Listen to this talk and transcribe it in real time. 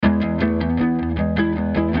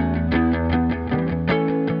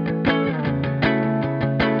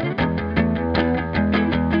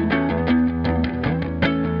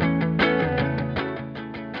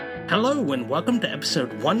welcome to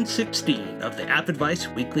episode 116 of the App Advice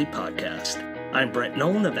Weekly Podcast. I'm Brett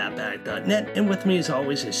Nolan of AppBag.net, and with me as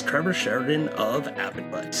always is Trevor Sheridan of App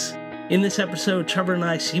Advice. In this episode, Trevor and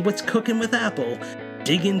I see what's cooking with Apple,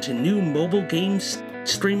 dig into new mobile games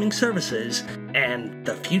streaming services, and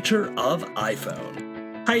the future of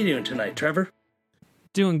iPhone. How you doing tonight, Trevor?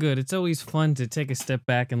 Doing good. It's always fun to take a step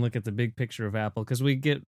back and look at the big picture of Apple, because we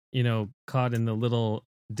get, caught in the little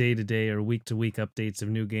day-to-day or week-to-week updates of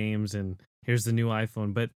new games, and here's the new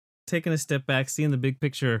iPhone. But taking a step back, seeing the big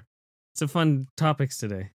picture, it's a fun topics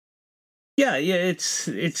today. Yeah,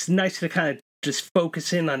 it's nice to kind of just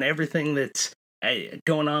focus in on everything that's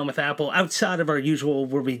going on with Apple outside of our usual,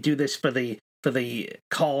 where we do this for the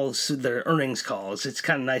calls, the earnings calls. It's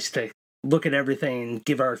kind of nice to look at everything and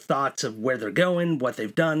give our thoughts of where they're going, what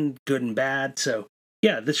they've done, good and bad. So,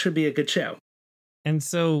 yeah, this should be a good show. And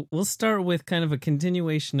so we'll start with kind of a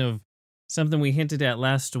continuation of something we hinted at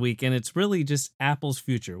last week, and it's really just Apple's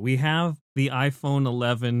future. We have the iPhone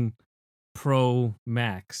 11 Pro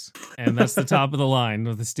Max, and that's the top of the line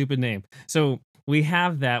with a stupid name. So we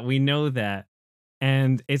have that, we know that,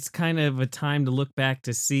 and it's kind of a time to look back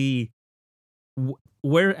to see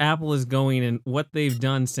where Apple is going and what they've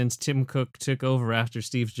done since Tim Cook took over after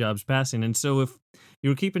Steve Jobs' passing. And so if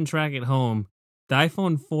you were keeping track at home, the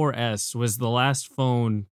iPhone 4S was the last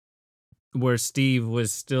phone where Steve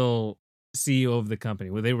was still CEO of the company,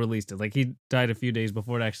 where they released it. Like, he died a few days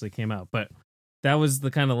before it actually came out, but that was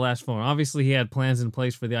the kind of last phone. Obviously, he had plans in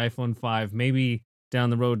place for the iPhone 5, maybe down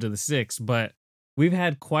the road to the 6, but we've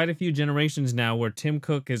had quite a few generations now where Tim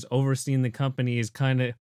Cook has overseen the company. Is kind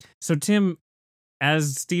of so Tim,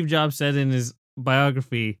 as Steve Jobs said in his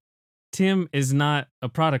biography, Tim is not a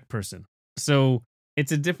product person. So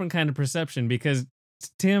it's a different kind of perception, because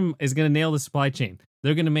Tim is going to nail the supply chain.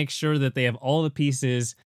 They're going to make sure that they have all the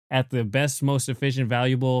pieces at the best, most efficient,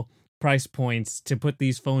 valuable price points to put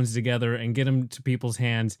these phones together and get them to people's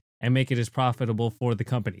hands and make it as profitable for the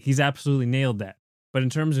company. He's absolutely nailed that. But in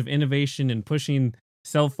terms of innovation and pushing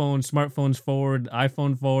cell phones, smartphones forward,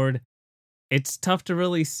 iPhone forward, it's tough to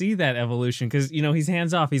really see that evolution, because, he's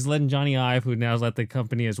hands off. He's letting Johnny Ive, who now has let the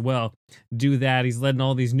company as well, do that. He's letting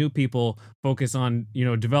all these new people focus on,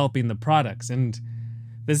 developing the products. And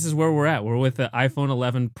this is where we're at. We're with the iPhone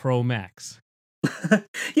 11 Pro Max.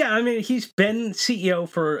 Yeah, I mean, he's been CEO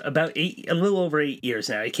for about a little over 8 years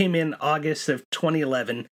now. He came in August of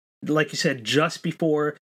 2011, like you said, just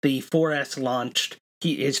before the 4S launched.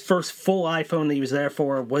 His first full iPhone that he was there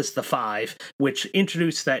for was the 5, which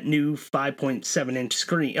introduced that new 5.7-inch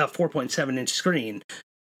screen, 4.7-inch screen.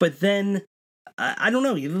 But then, I don't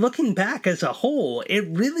know, looking back as a whole, it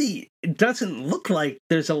really doesn't look like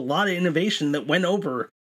there's a lot of innovation that went over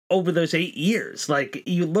those 8 years. Like,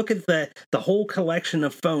 you look at the whole collection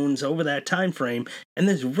of phones over that time frame, and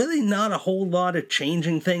there's really not a whole lot of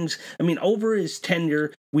changing things. I mean, over his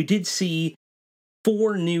tenure, we did see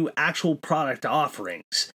 4 new actual product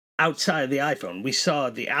offerings outside of the iPhone. We saw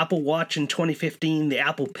the Apple Watch in 2015, the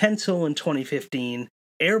Apple Pencil in 2015,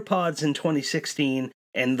 AirPods in 2016,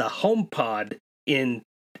 and the HomePod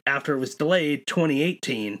after it was delayed,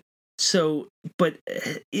 2018. So, but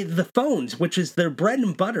the phones, which is their bread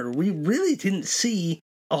and butter, we really didn't see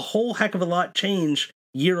a whole heck of a lot change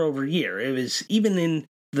year over year. It was, even in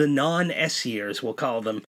the non-S years, we'll call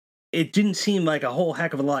them, it didn't seem like a whole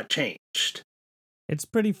heck of a lot changed. It's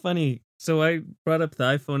pretty funny. So I brought up the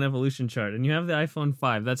iPhone evolution chart, and you have the iPhone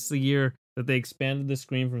 5. That's the year that they expanded the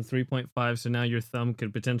screen from 3.5, so now your thumb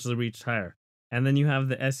could potentially reach higher. And then you have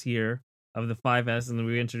the S year of the 5S, and then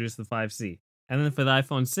we introduced the 5C. And then for the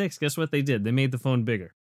iPhone 6, guess what they did? They made the phone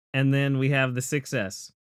bigger. And then we have the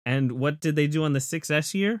 6S. And what did they do on the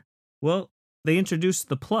 6S year? Well, they introduced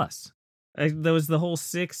the Plus. There was the whole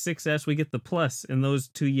 6S, we get the Plus in those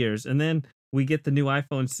 2 years. And then we get the new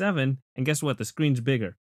iPhone 7, and guess what? The screen's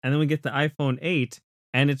bigger. And then we get the iPhone 8,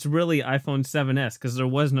 and it's really iPhone 7S, because there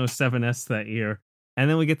was no 7S that year. And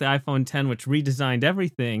then we get the iPhone 10, which redesigned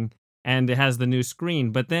everything, and it has the new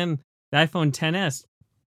screen. But then the iPhone 10s,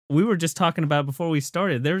 we were just talking about before we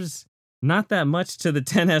started, there's not that much to the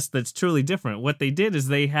 10s that's truly different. What they did is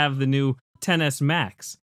they have the new 10s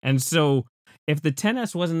Max. And so if the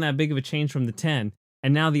 10s wasn't that big of a change from the 10,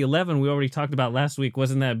 and now the 11, we already talked about last week,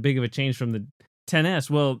 wasn't that big of a change from the 10S.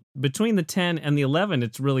 Well, between the 10 and the 11,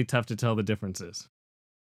 it's really tough to tell the differences.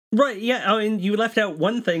 Right, yeah. I mean, you left out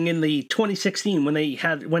one thing in the 2016 when they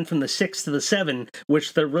went from the 6 to the 7,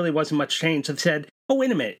 which there really wasn't much change. They said, oh,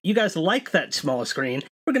 wait a minute, you guys like that small screen.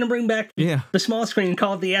 We're going to bring back the small screen and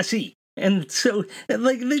call it the SE. And so,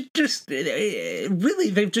 like, they've just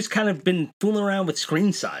kind of been fooling around with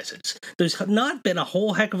screen sizes. There's not been a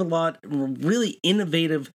whole heck of a lot really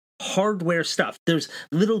innovative hardware stuff. There's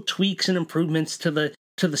little tweaks and improvements to the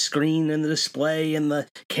screen and the display and the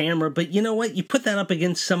camera, but you know what? You put that up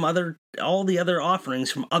against all the other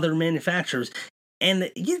offerings from other manufacturers,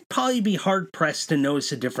 and you'd probably be hard pressed to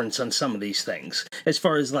notice a difference on some of these things. As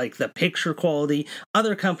far as like the picture quality,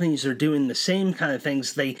 other companies are doing the same kind of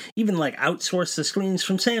things. They even like outsource the screens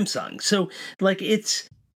from Samsung. So like it's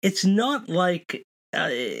not like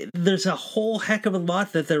there's a whole heck of a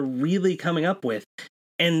lot that they're really coming up with.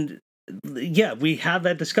 And yeah, we had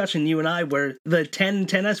that discussion, you and I, where the 10 and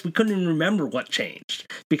 10S, we couldn't even remember what changed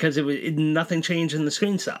because nothing changed in the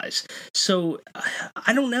screen size. So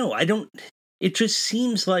I don't know. It just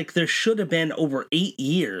seems like there should have been, over 8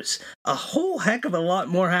 years, a whole heck of a lot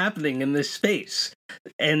more happening in this space.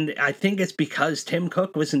 And I think it's because Tim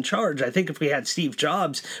Cook was in charge. I think if we had Steve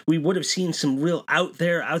Jobs, we would have seen some real out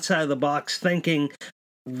there, outside of the box thinking,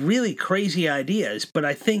 really crazy ideas. But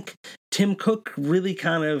I think Tim Cook really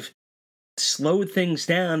kind of slowed things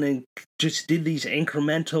down and just did these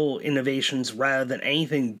incremental innovations rather than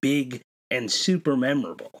anything big and super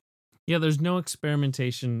memorable. Yeah, there's no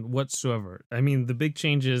experimentation whatsoever. I mean, the big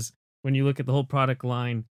changes when you look at the whole product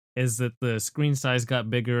line is that the screen size got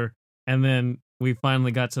bigger, and then we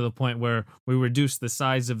finally got to the point where we reduced the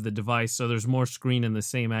size of the device so there's more screen in the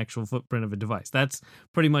same actual footprint of a device. That's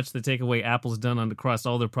pretty much the takeaway Apple's done across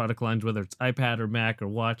all their product lines, whether it's iPad or Mac or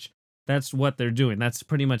Watch. That's what they're doing. That's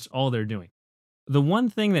pretty much all they're doing. The one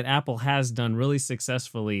thing that Apple has done really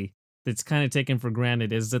successfully that's kind of taken for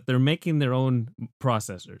granted is that they're making their own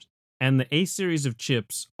processors. And the A series of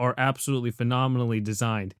chips are absolutely phenomenally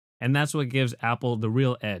designed. And that's what gives Apple the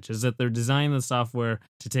real edge, is that they're designing the software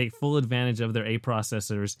to take full advantage of their A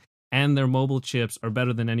processors, and their mobile chips are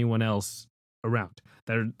better than anyone else around.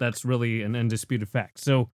 That's really an undisputed fact.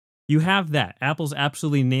 So you have that. Apple's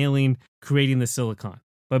absolutely nailing creating the silicon.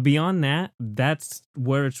 But beyond that, that's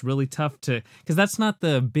where it's really tough because that's not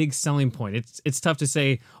the big selling point. It's tough to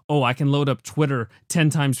say, oh, I can load up Twitter 10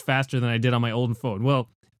 times faster than I did on my old phone. Well,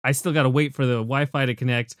 I still got to wait for the Wi-Fi to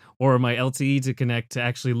connect or my LTE to connect to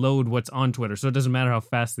actually load what's on Twitter. So it doesn't matter how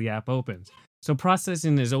fast the app opens. So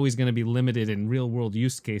processing is always going to be limited in real world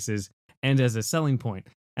use cases and as a selling point.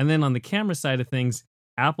 And then on the camera side of things,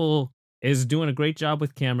 Apple is doing a great job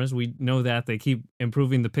with cameras. We know that they keep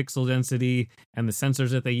improving the pixel density and the sensors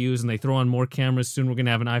that they use, and they throw on more cameras. Soon we're going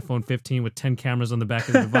to have an iPhone 15 with 10 cameras on the back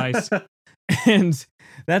of the device. And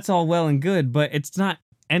that's all well and good, but it's not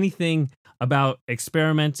anything about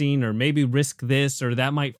experimenting or maybe risk this or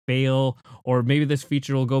that might fail or maybe this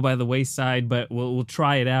feature will go by the wayside, but we'll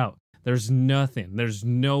try it out. There's nothing. There's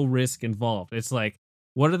no risk involved. It's like,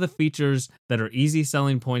 what are the features that are easy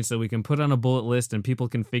selling points that we can put on a bullet list and people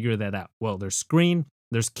can figure that out? Well, there's screen,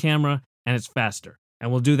 there's camera, and it's faster.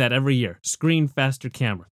 And we'll do that every year. Screen, faster,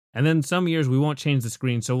 camera. And then some years we won't change the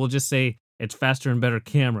screen, so we'll just say it's faster and better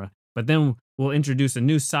camera. But then we'll introduce a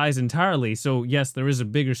new size entirely. So yes, there is a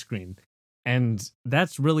bigger screen. And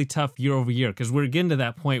that's really tough year over year because we're getting to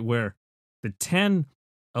that point where the 10,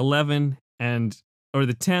 11, or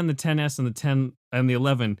the 10, the 10S, and the 10 and the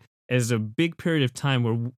 11 is a big period of time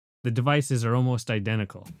where the devices are almost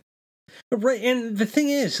identical. Right, and the thing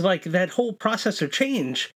is, like, that whole processor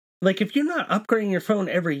change, like, if you're not upgrading your phone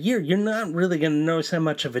every year, you're not really going to notice that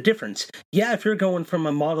much of a difference. Yeah, if you're going from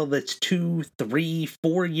a model that's 2, 3,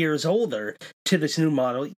 4 years older to this new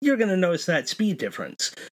model, you're going to notice that speed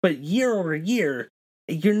difference. But year over year,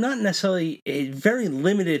 you're not necessarily very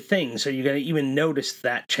limited things are you going to even notice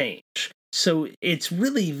that change. So it's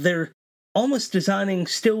really, they're almost designing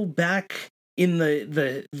still back in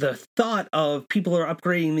the thought of people are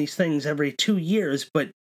upgrading these things every 2 years,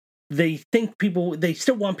 but they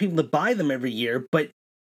still want people to buy them every year, but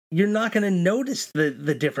you're not going to notice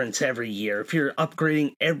the difference every year if you're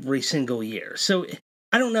upgrading every single year. So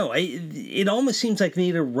I don't know. It almost seems like they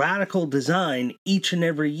need a radical design each and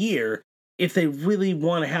every year if they really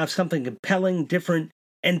want to have something compelling, different,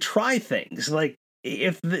 and try things. Like,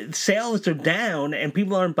 if the sales are down and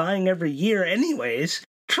people aren't buying every year anyways,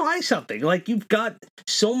 try something. Like, you've got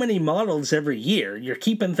so many models every year. You're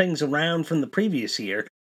keeping things around from the previous year.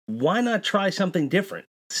 Why not try something different?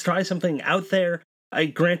 Let's try something out there.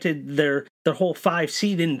 Granted, their whole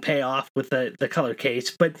 5C didn't pay off with the color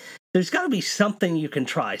case, but there's got to be something you can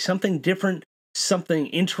try, something different, something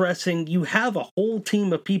interesting. You have a whole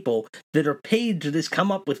team of people that are paid to just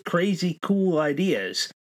come up with crazy, cool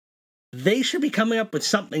ideas. They should be coming up with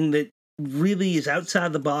something that really is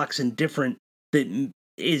outside the box and different, that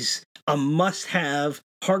is a must-have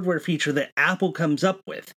hardware feature that Apple comes up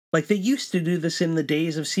with. Like, they used to do this in the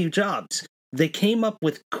days of Steve Jobs. they came up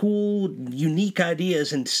with cool, unique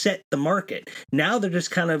ideas and set the market. Now they're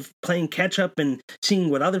just kind of playing catch up and seeing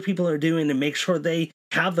what other people are doing and make sure they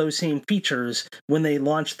have those same features when they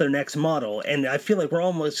launch their next model. And I feel like we're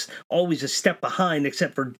almost always a step behind,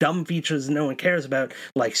 except for dumb features no one cares about,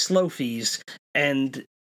 like slow fees. And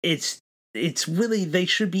it's really, they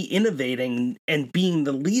should be innovating and being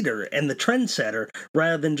the leader and the trendsetter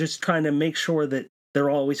rather than just trying to make sure that they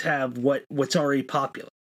always have what's already popular.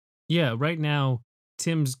 Yeah, right now,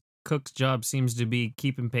 Tim Cook's job seems to be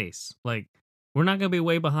keeping pace. Like, we're not going to be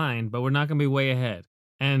way behind, but we're not going to be way ahead.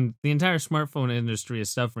 And the entire smartphone industry is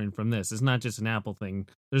suffering from this. It's not just an Apple thing.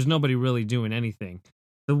 There's nobody really doing anything.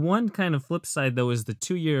 The one kind of flip side, though, is the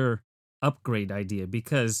 2-year upgrade idea,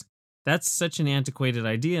 because that's such an antiquated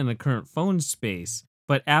idea in the current phone space.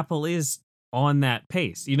 But Apple is on that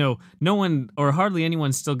pace. You know, no one or hardly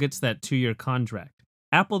anyone still gets that 2-year contract.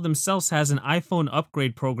 Apple themselves has an iPhone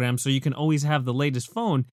upgrade program so you can always have the latest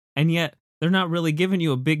phone, and yet they're not really giving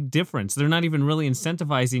you a big difference. They're not even really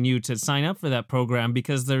incentivizing you to sign up for that program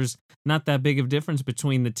because there's not that big of difference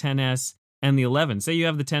between the 10S and the 11. Say you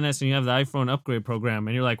have the 10S and you have the iPhone upgrade program,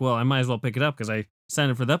 and you're like, well, I might as well pick it up because I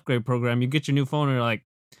signed up for the upgrade program. You get your new phone and you're like,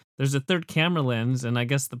 there's a third camera lens, and I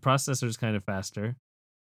guess the processor's kind of faster.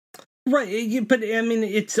 Right, but I mean,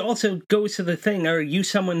 it also goes to the thing, are you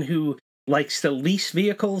someone who likes to lease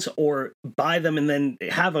vehicles or buy them and then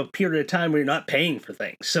have a period of time where you're not paying for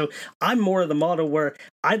things? So I'm more of the model where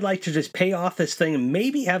I'd like to just pay off this thing and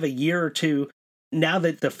maybe have a year or two, now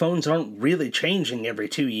that the phones aren't really changing every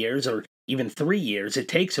 2 years or even 3 years. It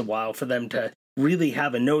takes a while for them to really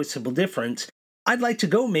have a noticeable difference. I'd like to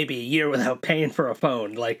go maybe a year without paying for a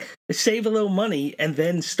phone, like save a little money and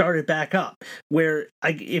then start it back up. Where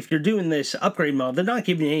if you're doing this upgrade model, they're not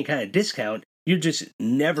giving you any kind of discount. You just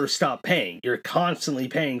never stop paying. You're constantly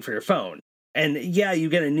paying for your phone. And yeah, you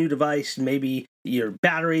get a new device. Maybe your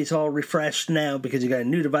battery's all refreshed now because you got a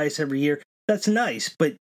new device every year. That's nice,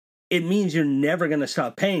 but it means you're never going to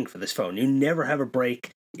stop paying for this phone. You never have a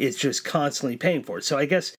break. It's just constantly paying for it. So I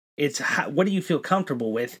guess it's what do you feel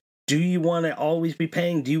comfortable with? Do you want to always be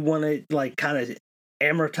paying? Do you want to like kind of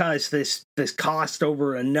amortize this cost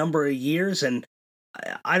over a number of years? And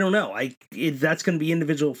I don't know. That's going to be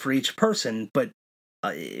individual for each person. But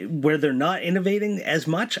where they're not innovating as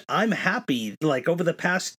much, I'm happy. Like over the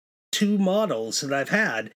past 2 models that I've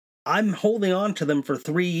had, I'm holding on to them for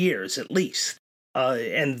 3 years at least.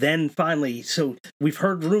 And then finally, so we've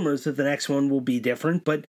heard rumors that the next one will be different,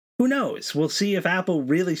 but who knows? We'll see if Apple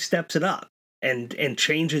really steps it up and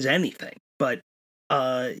changes anything. But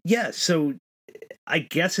yeah, so I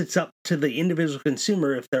guess it's up to the individual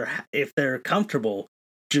consumer if they're comfortable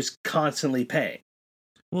just constantly paying.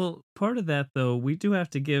 Well, part of that though, we do have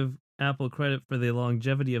to give Apple credit for the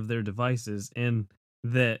longevity of their devices, and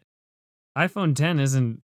that iPhone 10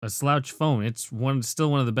 isn't a slouch phone. It's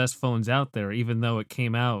still one of the best phones out there, even though it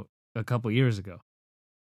came out a couple years ago.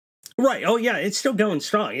 Right. Oh, yeah. It's still going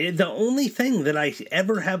strong. The only thing that I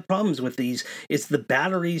ever have problems with these is the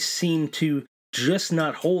batteries seem to just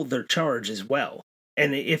not hold their charge as well.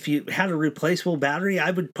 And if you had a replaceable battery, I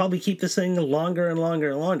would probably keep this thing longer and longer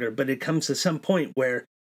and longer. But it comes to some point where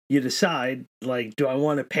you decide, like, do I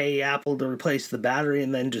want to pay Apple to replace the battery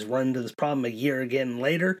and then just run into this problem a year again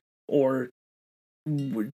later? Or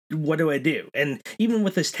what do I do? And even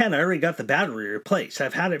with this 10, I already got the battery replaced.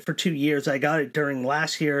 I've had it for 2 years. I got it during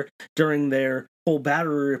last year during their whole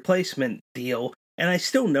battery replacement deal, and I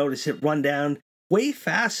still notice it run down way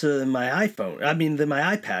faster than my iPhone. I mean, than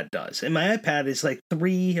my iPad does. And my iPad is like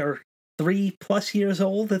 3+ years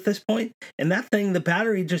old at this point, and that thing, the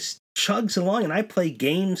battery just chugs along, and I play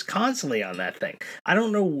games constantly on that thing. I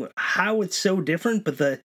don't know how it's so different, but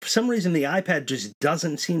for some reason the iPad just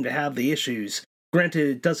doesn't seem to have the issues. Granted,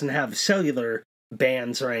 it doesn't have cellular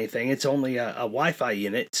bands or anything. It's only a Wi-Fi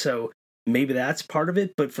unit, so maybe that's part of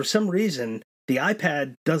it. But for some reason, the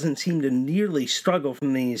iPad doesn't seem to nearly struggle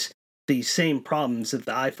from these same problems that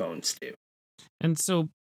the iPhones do. And so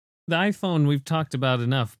the iPhone we've talked about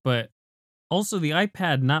enough, but also the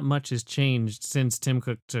iPad, not much has changed since Tim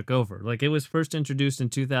Cook took over. Like, it was first introduced in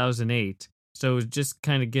 2008, so it was just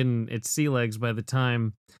kind of getting its sea legs by the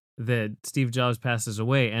time that Steve Jobs passes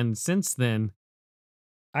away. And since then,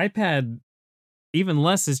 iPad, even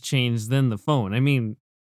less has changed than the phone. I mean,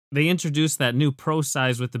 they introduced that new Pro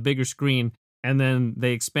size with the bigger screen, and then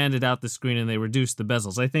they expanded out the screen and they reduced the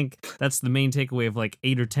bezels. I think that's the main takeaway of like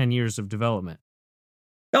 8 or 10 years of development.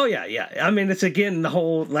 Oh, yeah. I mean, it's again the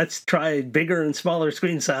whole let's try bigger and smaller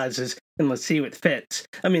screen sizes and let's see what fits.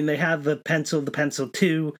 I mean, they have the Pencil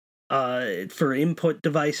 2 for input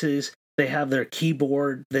devices. they have their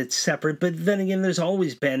keyboard that's separate. But then again, there's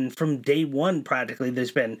always been, from day one practically,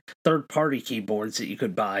 there's been third-party keyboards that you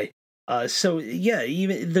could buy. So yeah,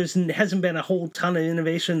 even hasn't been a whole ton of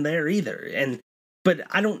innovation there either. But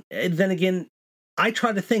I don't. Then again, I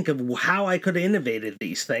try to think of how I could have innovated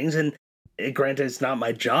these things, and granted, it's not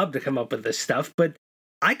my job to come up with this stuff, but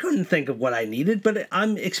I couldn't think of what I needed. But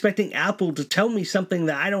I'm expecting Apple to tell me something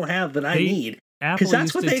that I don't have that I need. Apple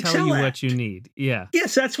that's used what to tell you at. What you need. Yeah.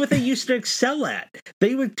 Yes, that's what they used to excel at.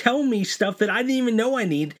 They would tell me stuff that I didn't even know I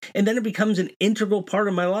need, and then it becomes an integral part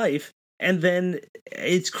of my life. And then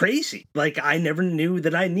it's crazy. Like, I never knew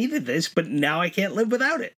that I needed this, but now I can't live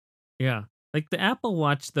without it. Yeah. Like the Apple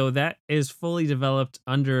Watch, though, that is fully developed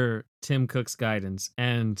under Tim Cook's guidance.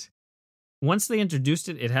 And once they introduced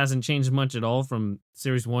it, it hasn't changed much at all from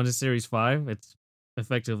Series 1 to Series 5. It's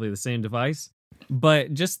effectively the same device.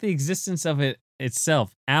 But just the existence of it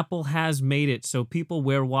itself, Apple has made it so people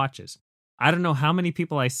wear watches. I don't know how many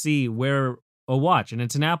people I see wear a watch, and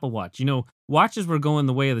it's an Apple Watch. You know, watches were going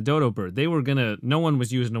the way of the dodo bird. No one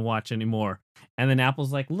was using a watch anymore. And then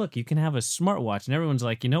Apple's like, look, you can have a smartwatch. And everyone's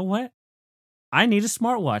like, you know what? I need a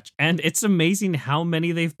smartwatch. And it's amazing how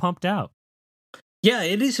many they've pumped out. Yeah,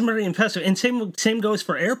 it is very impressive. And same goes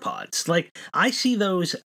for AirPods. Like, I see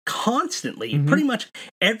those constantly. Mm-hmm. Pretty much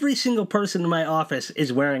every single person in my office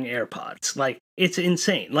is wearing AirPods. Like, it's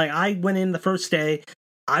insane. Like, I went in the first day,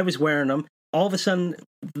 I was wearing them. All of a sudden,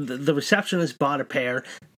 the receptionist bought a pair.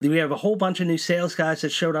 We have a whole bunch of new sales guys that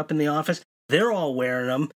showed up in the office. They're all wearing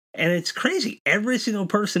them. And it's crazy. Every single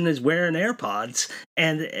person is wearing AirPods.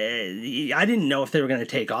 And I didn't know if they were going to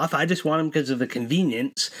take off. I just want them because of the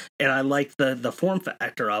convenience. And I like the form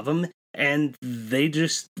factor of them. And they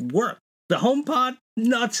just work. The HomePod,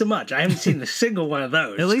 not so much. I haven't seen a single one of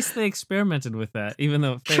those. At least they experimented with that, even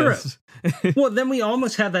though it fails. True. Well, then we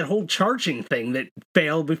almost had that whole charging thing that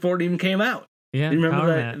failed before it even came out. Yeah, you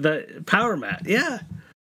remember the Power Mat? Yeah.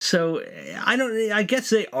 So I guess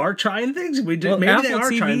they are trying things. Maybe Apple they are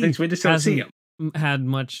TV trying things. We just don't see them. Had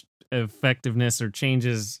much effectiveness or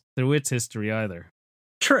changes through its history either.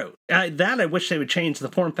 True. I wish they would change the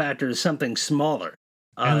form factor to something smaller.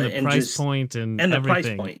 And the price point and the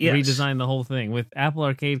everything. Price point, yes. Redesign the whole thing. With Apple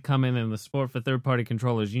Arcade coming and the support for third-party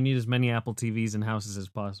controllers, you need as many Apple TVs in houses as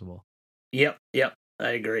possible. Yep, I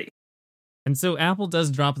agree. And so Apple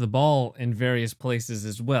does drop the ball in various places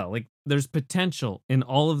as well. Like, there's potential in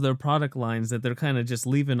all of their product lines that they're kind of just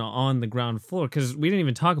leaving on the ground floor. Because we didn't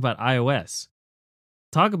even talk about iOS.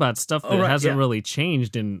 Talk about stuff that hasn't really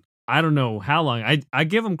changed in I don't know how long. I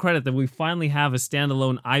give them credit that we finally have a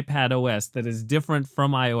standalone iPad OS that is different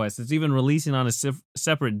from iOS. It's even releasing on a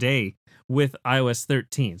separate day with iOS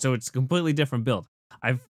 13. So it's a completely different build.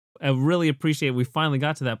 I really appreciate we finally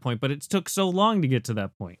got to that point, but it took so long to get to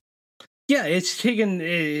that point. Yeah, it's taken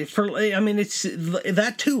that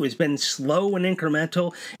too has been slow and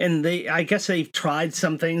incremental, and I guess they've tried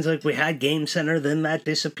some things, like we had Game Center, then that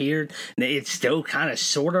disappeared, and it's still kind of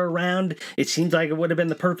sort of around. It seems like it would have been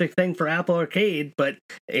the perfect thing for Apple Arcade, but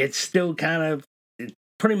it's still kind of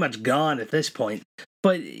pretty much gone at this point.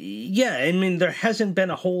 But yeah, I mean, there hasn't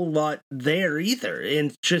been a whole lot there either,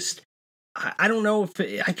 and just, I don't know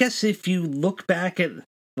I guess if you look back at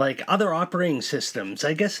like other operating systems,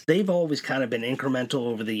 I guess they've always kind of been incremental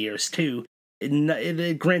over the years too.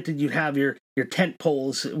 Granted, you have your tent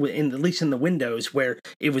poles at least in the Windows, where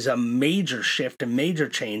it was a major shift and major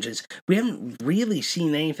changes. We haven't really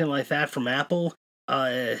seen anything like that from Apple.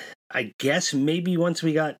 I guess maybe once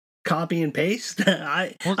we got copy and paste. Siri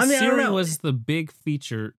I don't know. Was the big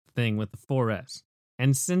feature thing with the 4S,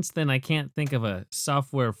 and since then I can't think of a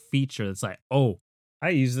software feature that's like, oh, I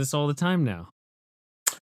use this all the time now.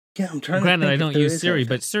 Yeah, I'm trying Granted, to think I don't use Siri,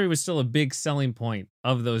 but Siri was still a big selling point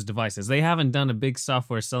of those devices. They haven't done a big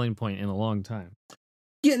software selling point in a long time.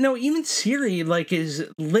 Yeah, no, even Siri is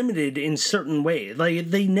limited in certain ways.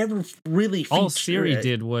 Like, they never really feature. All Siri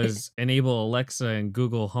did was enable Alexa and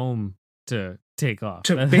Google Home to take off.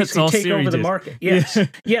 To basically take over the market. Yes.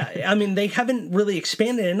 Yeah, I mean, they haven't really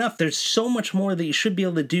expanded enough. There's so much more that you should be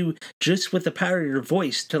able to do just with the power of your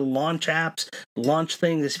voice to launch apps, launch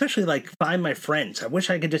things, especially like Find My Friends. I wish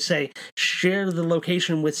I could just say, share the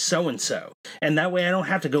location with so-and-so. And that way I don't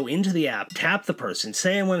have to go into the app, tap the person,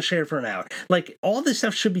 say I want to share it for an hour. Like, all this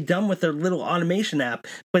stuff should be done with their little automation app,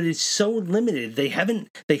 but it's so limited. They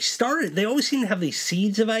always seem to have these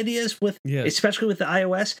seeds of ideas especially with the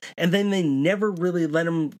iOS, and then they never really let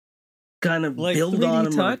them kind of like build on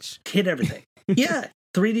them or hit everything. Yeah,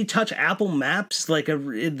 3D Touch, Apple Maps,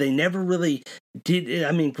 they never really did.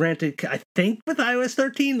 I mean, granted, I think with iOS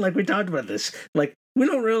 13, like we talked about this, like we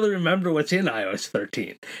don't really remember what's in iOS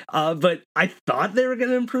 13. But I thought they were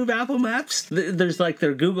going to improve Apple Maps. There's like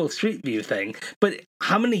their Google Street View thing. But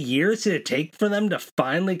how many years did it take for them to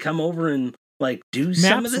finally come over and like do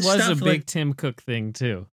some of this stuff? Maps was a big Tim Cook thing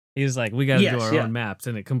too. He was like, we got to do our own maps.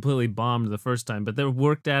 And it completely bombed the first time. But they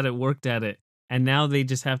worked at it. And now they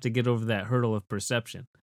just have to get over that hurdle of perception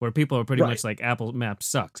where people are pretty much like Apple Maps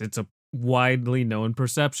sucks. It's a widely known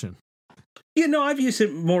perception. You know, I've used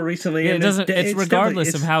it more recently. Yeah, it's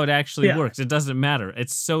regardless of how it actually works. It doesn't matter.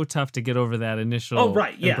 It's so tough to get over that initial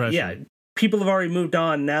impression. Yeah. People have already moved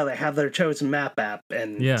on. Now they have their chosen map app.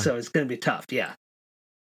 And so it's going to be tough. Yeah.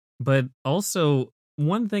 But also,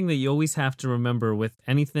 one thing that you always have to remember with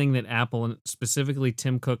anything that Apple, and specifically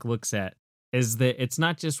Tim Cook, looks at is that it's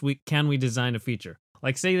not just can we design a feature.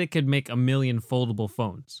 Like, say they could make 1 million foldable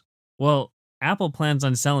phones. Well, Apple plans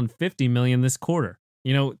on selling 50 million this quarter.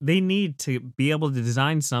 You know, they need to be able to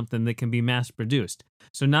design something that can be mass produced.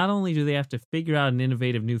 So not only do they have to figure out an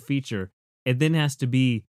innovative new feature, it then has to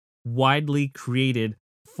be widely created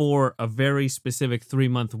for a very specific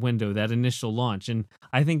 3-month window, that initial launch. And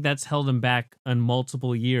I think that's held them back on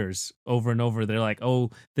multiple years over and over. They're like, oh,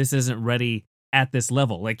 this isn't ready at this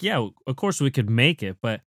level. Like, yeah, of course we could make it,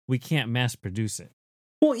 but we can't mass produce it.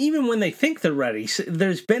 Well, even when they think they're ready,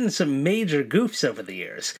 there's been some major goofs over the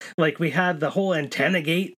years. Like we had the whole antenna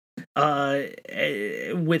gate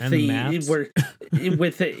with and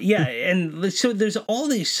so there's all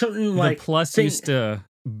these certain like the plus used to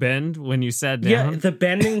bend when you sat down. Yeah, the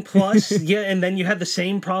bending plus. And then you had the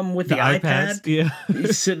same problem with the iPad. Yeah,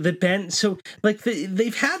 so the bend. So like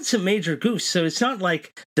they've had some major goofs. So it's not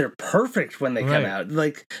like they're perfect when they come out.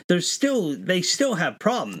 Like they still have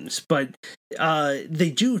problems, but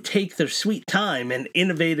they do take their sweet time and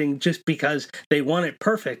innovating just because they want it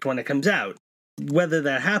perfect when it comes out. Whether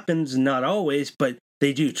that happens, not always, but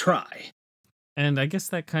they do try. And I guess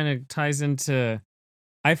that kind of ties into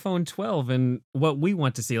iPhone 12 and what we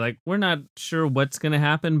want to see. Like, we're not sure what's going to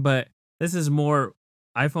happen, but this is more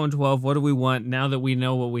iPhone 12. What do we want now that we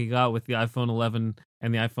know what we got with the iPhone 11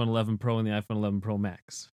 and the iPhone 11 Pro and the iPhone 11 Pro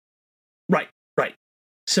Max? Right.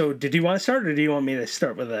 So did you want to start, or do you want me to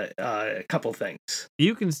start with a couple things?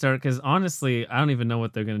 You can start, because honestly, I don't even know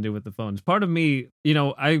what they're going to do with the phones. Part of me, you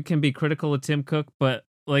know, I can be critical of Tim Cook, but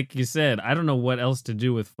like you said, I don't know what else to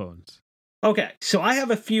do with phones. Okay, so I have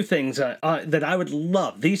a few things that I would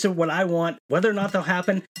love. These are what I want. Whether or not they'll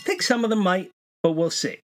happen, I think some of them might, but we'll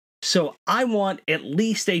see. So I want at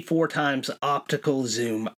least a 4x optical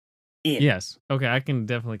zoom in. Yes. Okay, I can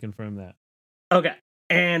definitely confirm that. Okay,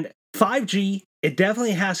 and 5G, it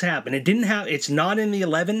definitely has to happen. It's not in the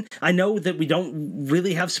 11. I know that we don't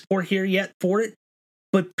really have support here yet for it,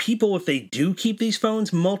 but people, if they do keep these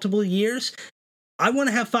phones multiple years, I want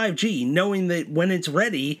to have 5G, knowing that when it's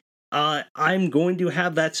ready, I'm going to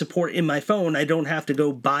have that support in my phone. I don't have to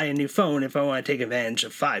go buy a new phone if I want to take advantage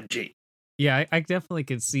of 5G. Yeah, I definitely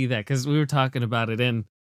could see that, because we were talking about it, and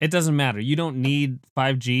it doesn't matter. You don't need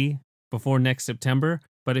 5G before next September,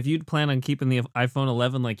 but if you'd plan on keeping the iPhone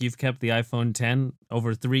 11 like you've kept the iPhone 10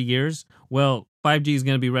 over 3 years, well, 5G is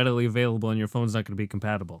going to be readily available and your phone's not going to be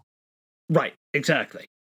compatible. Right, exactly.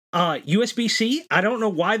 USB-C, I don't know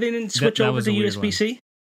why they didn't switch over to USB-C.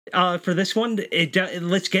 For this one,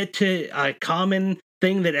 let's get to a common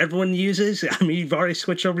thing that everyone uses. I mean, you've already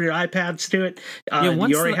switched over your iPads to it. You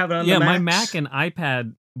already have it on the Macs. My Mac and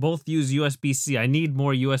iPad both use USB-C. I need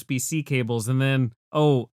more USB-C cables. And then,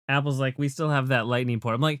 Apple's like, we still have that Lightning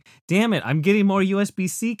port. I'm like, damn it, I'm getting more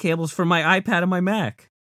USB-C cables for my iPad and my Mac.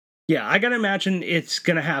 Yeah, I gotta imagine it's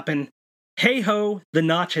gonna happen. Hey ho, the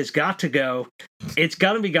notch has got to go. It's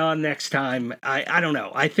gonna be gone next time. I don't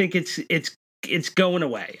know. I think it's going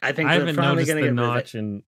away. I think I haven't noticed the notch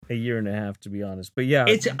in a year and a half, to be honest. But yeah,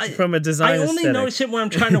 from a design I only aesthetic. notice it when I'm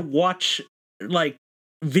trying to watch like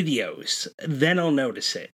videos. Then I'll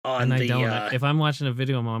notice it on and I don't. If I'm watching a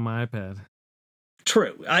video, I'm on my iPad.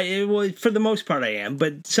 True. For the most part, I am.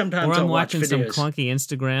 But sometimes I'm I'll watch watching videos. some clunky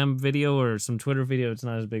Instagram video or some Twitter video. It's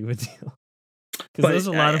not as big of a deal. Because there's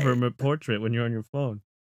a lot of remote portrait when you're on your phone.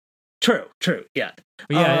 True. Yeah.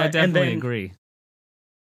 But yeah, I definitely agree.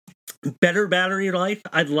 Better battery life.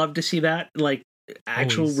 I'd love to see that. Like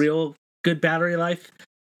actual, real good battery life.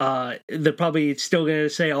 They're probably still going to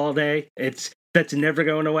say all day. That's never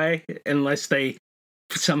going away unless they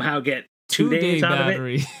somehow get 2 days out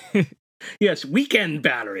battery. of it. Yes, weekend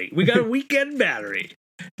battery. We got a weekend battery.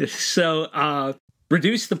 So,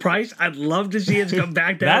 reduce the price. I'd love to see it come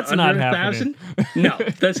back down that's under not 1,000. No,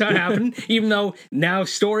 that's not happening. Even though now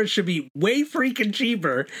storage should be way freaking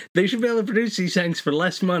cheaper. They should be able to produce these things for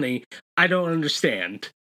less money. I don't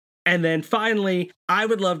understand. And then finally, I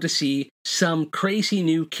would love to see some crazy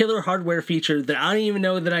new killer hardware feature that I don't even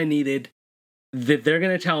know that I needed, that they're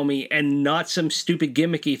going to tell me, and not some stupid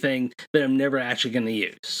gimmicky thing that I'm never actually going to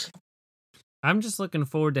use. I'm just looking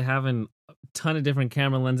forward to having a ton of different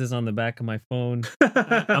camera lenses on the back of my phone.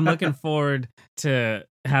 I'm looking forward to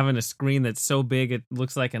having a screen that's so big it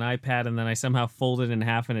looks like an iPad, and then I somehow fold it in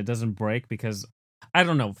half and it doesn't break, because I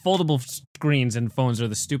don't know, foldable screens and phones are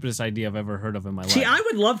the stupidest idea I've ever heard of in my life. See, I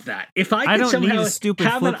would love that. If I could somehow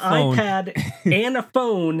have an iPad and a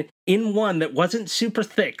phone in one that wasn't super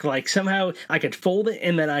thick, like somehow I could fold it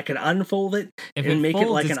and then I could unfold it and make it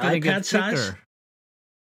like an iPad size.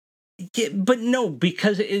 Yeah, but no,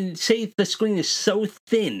 because say the screen is so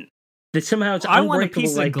thin that somehow it's unbreakable. I want a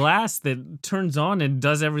piece of glass that turns on and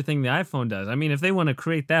does everything the iPhone does. I mean, if they want to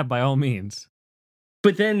create that, by all means.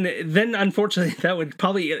 But then unfortunately, that would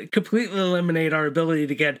probably completely eliminate our ability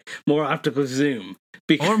to get more optical zoom,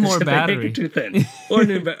 because or more battery, make it too thin,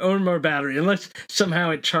 or more battery, unless somehow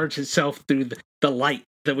it charged itself through the light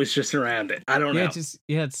that was just around it. I don't know.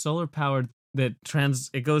 It's solar powered.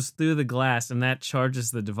 It goes through the glass and that charges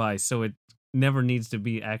the device, so it never needs to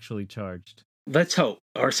be actually charged. Let's hope,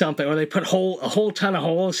 or something, or they put a whole ton of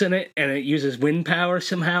holes in it and it uses wind power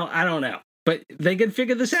somehow. I don't know, but they can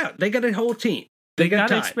figure this out. They got a whole team. They got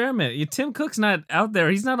to experiment. Tim Cook's not out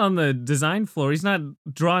there. He's not on the design floor. He's not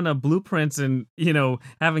drawing up blueprints and,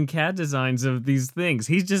 having CAD designs of these things.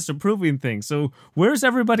 He's just approving things. So where's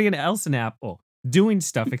everybody else in Apple doing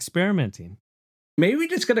stuff, experimenting? Maybe we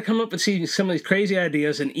just got to come up with some of these crazy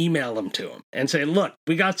ideas and email them to them and say, look,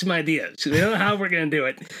 we got some ideas. We don't know how we're going to do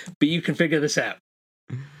it, but you can figure this out.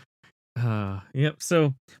 Yep.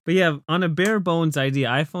 So, but yeah, on a bare bones idea,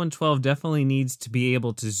 iPhone 12 definitely needs to be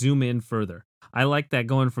able to zoom in further. I like that,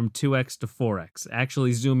 going from 2x to 4x.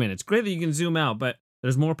 Actually zoom in. It's great that you can zoom out, but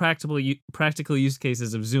there's more practical use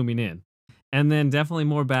cases of zooming in. And then definitely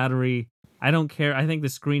more battery. I don't care. I think the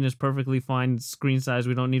screen is perfectly fine screen size.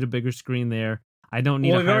 We don't need a bigger screen there. I don't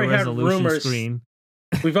need a high-resolution screen.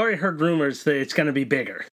 We've already heard rumors that it's going to be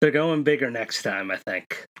bigger. They're going bigger next time, I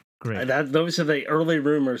think. Great. Those are the early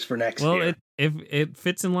rumors for next year. Well, if it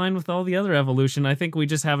fits in line with all the other evolution, I think we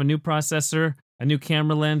just have a new processor, a new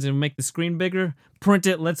camera lens, and make the screen bigger. Print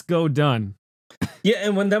it. Let's go. Done. Yeah,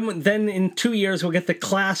 and then in 2 years we'll get the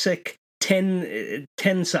classic 10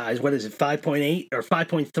 size. What is it? 5.8 or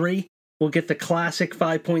 5.3? We'll get the classic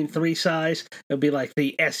 5.3 size. It'll be like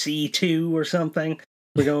the SE2 or something.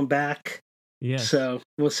 We're going back. Yeah. So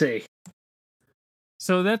we'll see.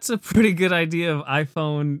 So that's a pretty good idea of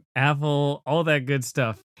iPhone, Apple, all that good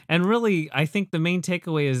stuff. And really, I think the main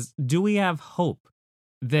takeaway is, do we have hope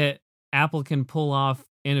that Apple can pull off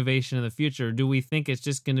innovation in the future? Do we think it's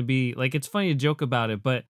just going to be, like, it's funny to joke about it,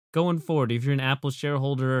 but going forward, if you're an Apple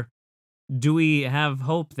shareholder, do we have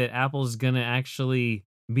hope that Apple's going to actually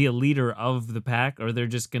be a leader of the pack, or they're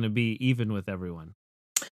just going to be even with everyone?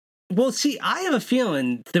 Well, see, I have a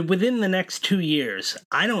feeling that within the next 2 years,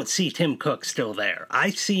 I don't see Tim Cook still there.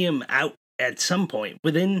 I see him out at some point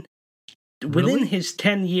within his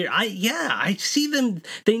 10-year. I see them.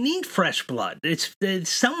 They need fresh blood.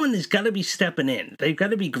 Someone has got to be stepping in. They've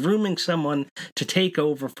got to be grooming someone to take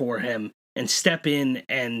over for him and step in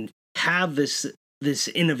and have this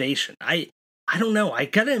innovation. I don't know. I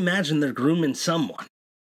got to imagine they're grooming someone.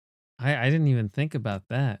 I didn't even think about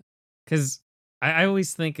that, because I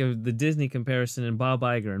always think of the Disney comparison and Bob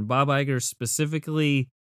Iger. And Bob Iger specifically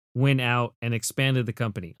went out and expanded the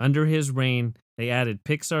company. Under his reign, they added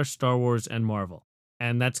Pixar, Star Wars, and Marvel.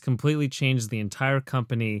 And that's completely changed the entire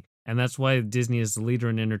company. And that's why Disney is the leader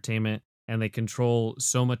in entertainment, and they control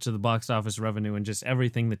so much of the box office revenue and just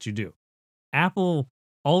everything that you do. Apple,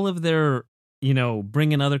 all of their,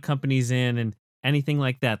 bringing other companies in and anything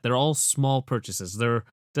like that, they're all small purchases.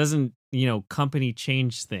 Doesn't company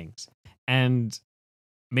change things. And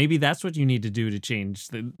maybe that's what you need to do to change.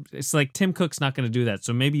 It's like Tim Cook's not going to do that.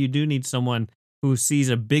 So maybe you do need someone who sees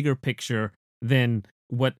a bigger picture than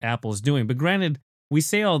what Apple's doing. But granted, we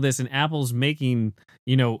say all this and Apple's making,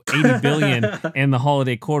 $80 billion in the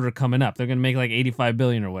holiday quarter coming up. They're going to make like $85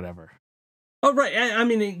 billion or whatever. Oh, right. I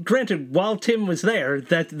mean, granted, while Tim was there,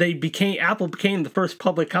 Apple became the first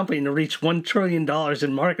public company to reach $1 trillion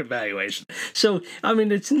in market valuation. So, I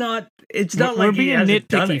mean, it's not like we're being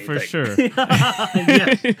nitpicky for sure.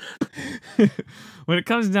 When it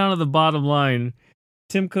comes down to the bottom line,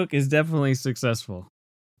 Tim Cook is definitely successful.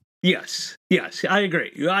 Yes, I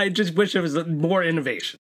agree. I just wish there was more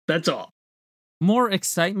innovation. That's all. More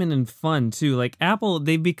excitement and fun too. Like Apple,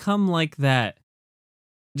 they've become like that.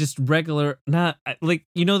 Just regular, not like,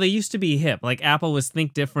 they used to be hip. Like Apple was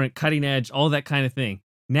think different, cutting edge, all that kind of thing.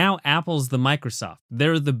 Now Apple's the Microsoft.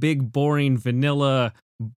 They're the big, boring, vanilla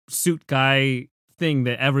suit guy thing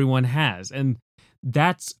that everyone has. And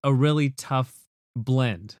that's a really tough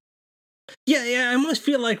blend. Yeah, I almost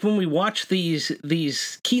feel like when we watch these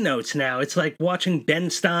keynotes now, it's like watching Ben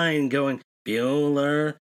Stein going,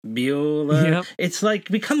 Bueller. Yep. It's like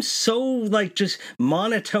becomes so like just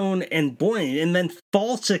monotone and boring, and then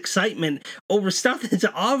false excitement over stuff that's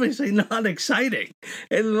obviously not exciting.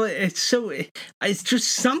 And it's just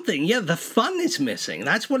something. Yeah, the fun is missing.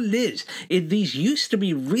 That's what it is. These used to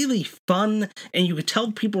be really fun, and you could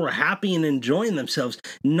tell people were happy and enjoying themselves.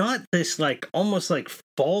 Not this like almost like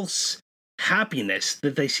false happiness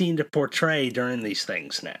that they seem to portray during these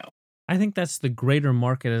things now. I think that's the greater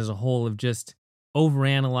market as a whole of just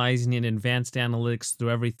overanalyzing and advanced analytics through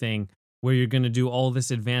everything, where you're going to do all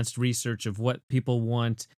this advanced research of what people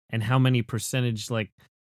want and how many percentage, like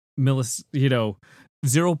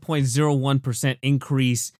 0.01%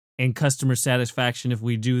 increase in customer satisfaction if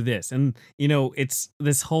we do this. And, it's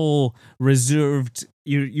this whole reserved,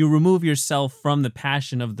 you remove yourself from the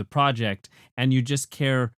passion of the project and you just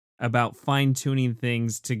care about fine-tuning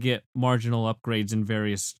things to get marginal upgrades in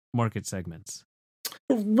various market segments.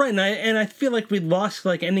 Right, and I feel like we lost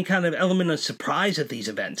like any kind of element of surprise at these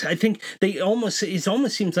events. I think it almost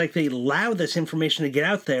seems like they allow this information to get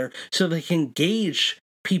out there so they can gauge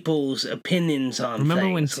people's opinions on Remember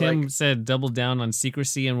things. when Tim said double down on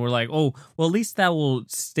secrecy, and we're like, oh, well, at least that will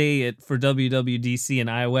stay it for WWDC and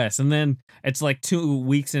iOS. And then it's like 2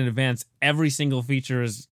 weeks in advance, every single feature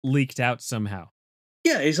is leaked out somehow.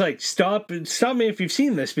 Yeah, he's like, stop me if you've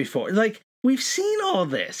seen this before. Like, we've seen all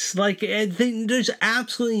this. Like, there's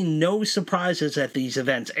absolutely no surprises at these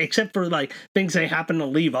events, except for, like, things they happen to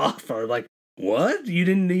leave off or, like, what? You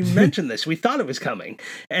didn't even mention this. We thought it was coming.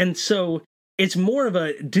 And so it's more of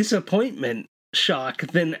a disappointment shock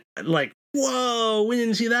than, like, whoa, we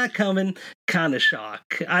didn't see that coming kind of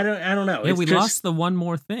shock. I don't know. Yeah, we lost the one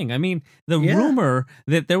more thing. I mean, the rumor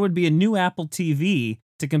that there would be a new Apple TV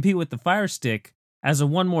to compete with the Fire Stick as a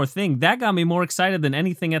one more thing, that got me more excited than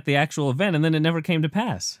anything at the actual event, and then it never came to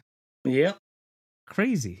pass. Yep.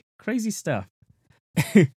 Crazy stuff.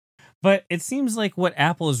 But it seems like what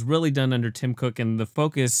Apple has really done under Tim Cook, and the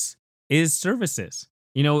focus is services.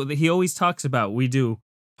 He always talks about we do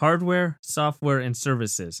hardware, software, and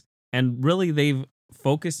services. And really, they've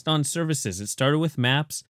focused on services. It started with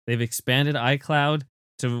Maps. They've expanded iCloud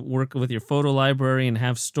to work with your photo library and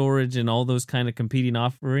have storage and all those kind of competing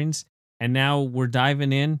offerings. And now we're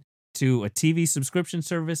diving in to a TV subscription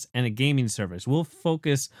service and a gaming service. We'll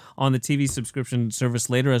focus on the TV subscription service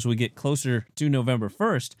later as we get closer to November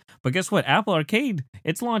 1st. But guess what? Apple Arcade,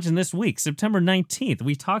 it's launching this week, September 19th.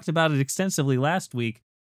 We talked about it extensively last week,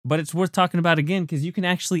 but it's worth talking about again because you can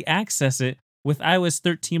actually access it with iOS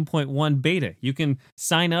 13.1 beta. You can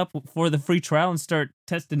sign up for the free trial and start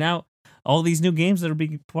testing out all these new games that are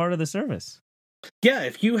being part of the service. Yeah,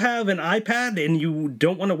 if you have an iPad and you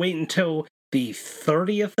don't want to wait until the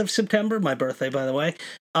 30th of September, my birthday, by the way,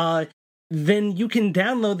 then you can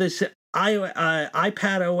download this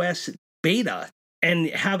iPad OS beta and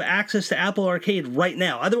have access to Apple Arcade right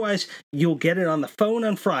now. Otherwise, you'll get it on the phone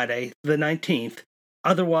on Friday, the 19th.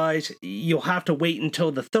 Otherwise, you'll have to wait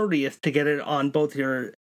until the 30th to get it on both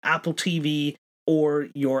your Apple TV or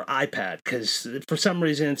your iPad, because for some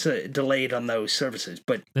reason it's delayed on those services.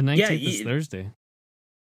 But the 19th is Thursday.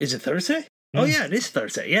 Is it Thursday? Yeah. Oh yeah, it is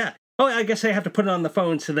Thursday. Yeah. Oh, I guess I have to put it on the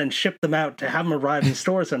phone to then ship them out to have them arrive in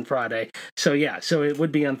stores on Friday. So yeah, so it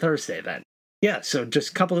would be on Thursday then. Yeah, so just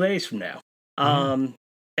a couple of days from now. Mm-hmm.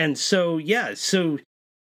 And so yeah, so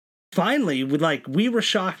finally, we were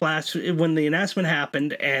shocked when the announcement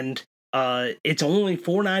happened, and it's only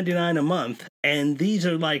 $4.99 a month, and these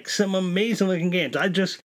are like some amazing looking games. I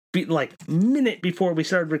just minute before we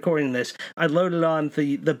started recording this, I loaded on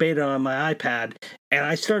the beta on my iPad, and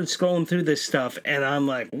I started scrolling through this stuff, and I'm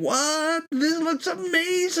like, what? This looks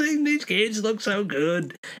amazing. These games look so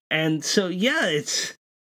good. And so yeah, it's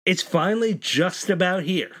finally just about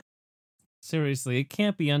here. Seriously, it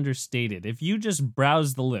can't be understated. If you just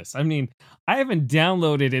browse the list, I mean, I haven't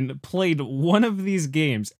downloaded and played one of these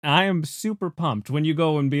games. I am super pumped when you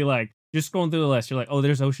go and be like, just scrolling through the list, you're like, oh,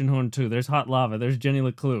 there's Oceanhorn 2, there's Hot Lava, there's Jenny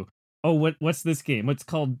LeClue. Oh, what's this game? It's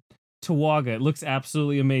called Tawaga. It looks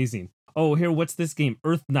absolutely amazing. Oh, here, what's this game?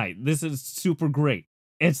 Earth Knight. This is super great.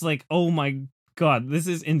 It's like, oh my god, this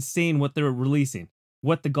is insane what they're releasing.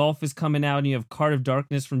 What the Golf is coming out, and you have Card of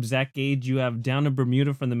Darkness from Zach Gage, you have Down in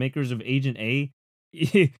Bermuda from the makers of Agent A.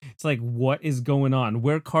 It's like, what is going on?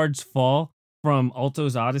 Where Cards Fall from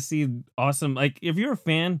Alto's Odyssey, awesome. Like, if you're a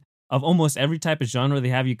fan of almost every type of genre, they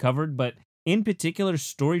have you covered, but in particular,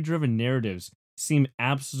 story-driven narratives seem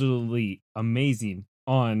absolutely amazing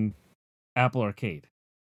on Apple Arcade.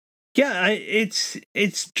 Yeah, it's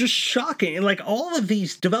just shocking. Like all of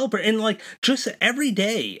these developer and like just every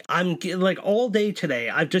day, like all day today,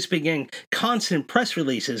 I've just been getting constant press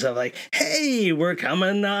releases of like, "Hey, we're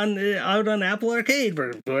coming on out on Apple Arcade.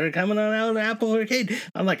 We're coming on out on Apple Arcade."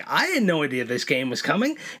 I'm like, I had no idea this game was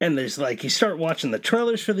coming. And there's like, you start watching the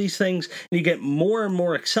trailers for these things, and you get more and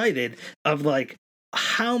more excited of like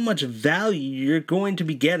how much value you're going to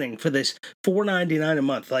be getting for this $4.99 a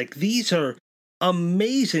month. Like these are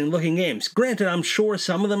amazing looking games. Granted, I'm sure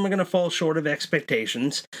some of them are going to fall short of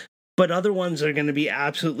expectations, but other ones are going to be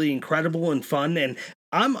absolutely incredible and fun. And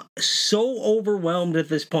I'm so overwhelmed at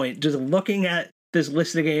this point just looking at this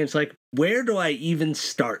list of games. Like, where do I even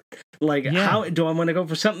start? Like, how do I want to go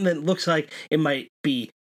for something that looks like it might be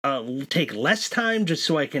take less time just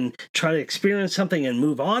so I can try to experience something and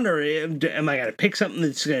move on, or am I going to pick something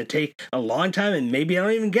that's going to take a long time and maybe I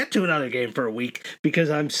don't even get to another game for a week because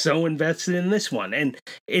I'm so invested in this one? And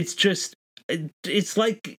it's just, it's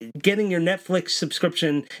like getting your Netflix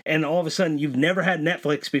subscription and all of a sudden you've never had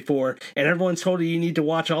Netflix before and everyone's told you need to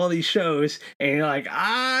watch all these shows and you're like,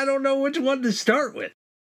 I don't know which one to start with.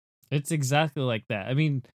 It's exactly like that. I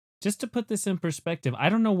mean, just to put this in perspective, I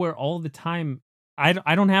don't know where all the time I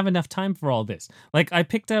don't have enough time for all this. Like, I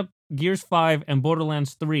picked up Gears 5 and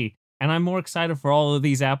Borderlands 3, and I'm more excited for all of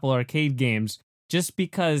these Apple Arcade games just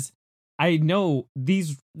because I know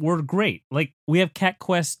these were great. Like, we have Cat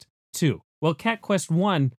Quest 2. Well, Cat Quest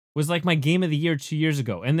 1 was like my game of the year 2 years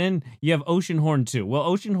ago. And then you have Oceanhorn 2. Well,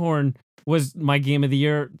 Oceanhorn was my game of the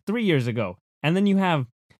year 3 years ago. And then you have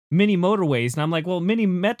Mini Motorways, and I'm like, well, Mini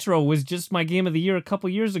Metro was just my game of the year a couple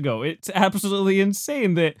years ago. It's absolutely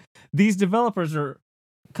insane that these developers are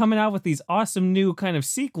coming out with these awesome new kind of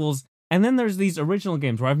sequels, and then there's these original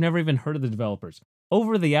games where I've never even heard of the developers.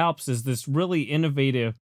 Over the Alps is this really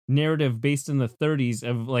innovative narrative based in the 30s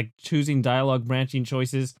of like choosing dialogue branching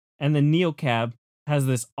choices, and then NeoCab has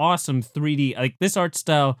this awesome 3D, like this art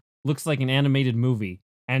style looks like an animated movie,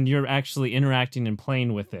 and you're actually interacting and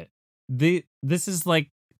playing with it. This is like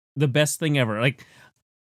the best thing ever. Like,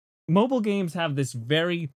 mobile games have this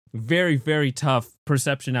very, very, very tough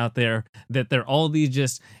perception out there that they're all these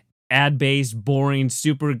just ad-based, boring,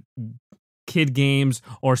 super kid games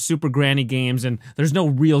or super granny games, and there's no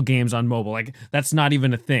real games on mobile. Like, that's not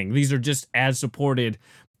even a thing. These are just ad-supported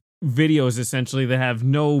videos, essentially, that have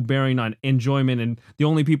no bearing on enjoyment, and the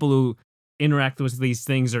only people who interact with these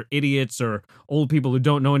things are idiots or old people who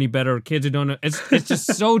don't know any better, or kids who don't know. It's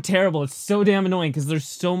just so terrible. It's so damn annoying because there's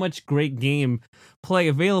so much great game play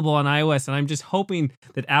available on iOS, and I'm just hoping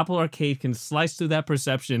that Apple Arcade can slice through that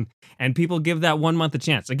perception and people give that 1 month a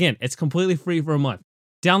chance. Again, it's completely free for a month.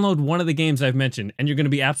 Download one of the games I've mentioned and you're going to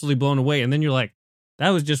be absolutely blown away, and then you're like, that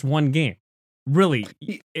was just one game. Really.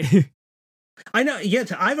 I know,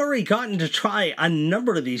 yes, I've already gotten to try a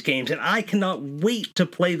number of these games, and I cannot wait to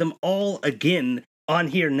play them all again on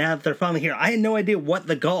here now that they're finally here. I had no idea what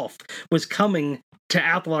the golf was coming to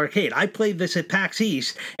Apple Arcade. I played this at PAX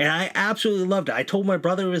East, and I absolutely loved it. I told my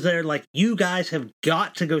brother who was there, like, you guys have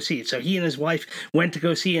got to go see it. So he and his wife went to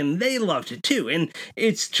go see it, and they loved it too. And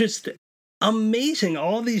it's just amazing,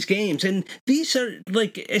 all these games. And these are,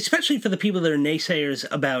 like, especially for the people that are naysayers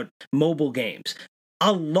about mobile games,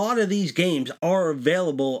 a lot of these games are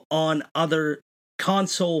available on other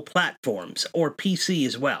console platforms or PC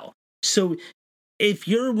as well. So if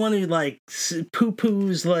you're one who like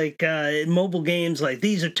poo-poos like mobile games, like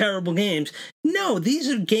these are terrible games, no, these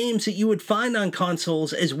are games that you would find on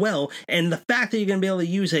consoles as well. And the fact that you're going to be able to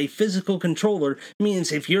use a physical controller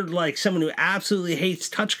means if you're like someone who absolutely hates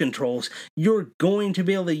touch controls, you're going to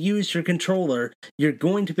be able to use your controller. You're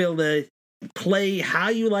going to be able to play how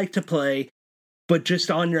you like to play, but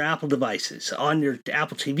just on your Apple devices, on your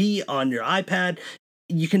Apple TV, on your iPad.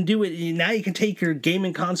 You can do it. Now you can take your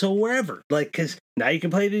gaming console wherever. Like, because now you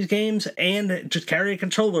can play these games and just carry a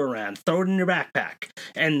controller around, throw it in your backpack.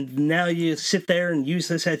 And now you sit there and use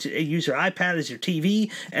your iPad as your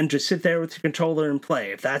TV and just sit there with your controller and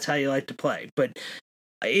play, if that's how you like to play. But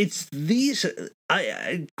it's these,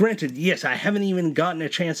 granted, yes, I haven't even gotten a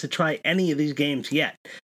chance to try any of these games yet,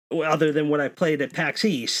 other than what I played at PAX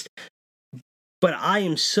East. But I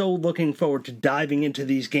am so looking forward to diving into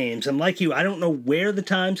these games. And like you, I don't know where the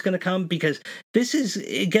time's going to come because this is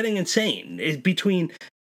getting insane. Between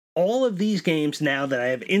all of these games now that I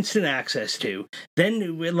have instant access to,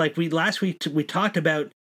 then like last week we talked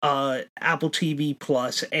about Apple TV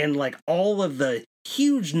Plus and like all of the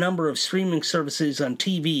huge number of streaming services on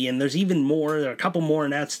TV, and there's even more. There are a couple more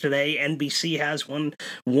announced today. NBC has one.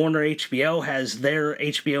 Warner HBO has their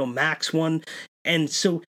HBO Max one. And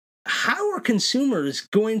so how are consumers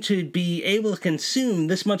going to be able to consume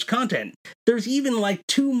this much content? There's even like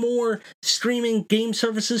 2 more streaming game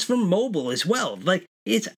services for mobile as well. Like,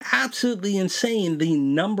 it's absolutely insane the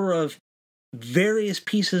number of various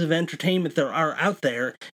pieces of entertainment there are out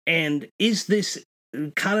there. And is this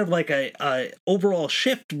kind of like a overall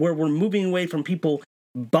shift where we're moving away from people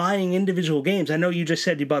buying individual games? I know you just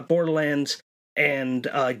said you bought Borderlands and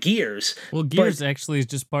Gears. Well, Gears actually is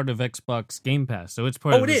just part of Xbox Game Pass, so it's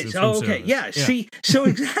part of the it is. Oh, okay. service. Yeah. See, so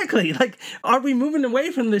exactly. Like, are we moving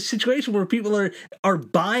away from this situation where people are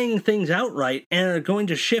buying things outright and are going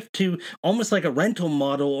to shift to almost like a rental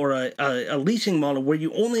model or a leasing model where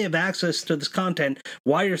you only have access to this content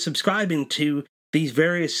while you're subscribing to these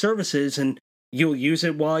various services, and you'll use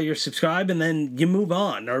it while you're subscribed and then you move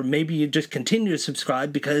on, or maybe you just continue to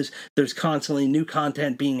subscribe because there's constantly new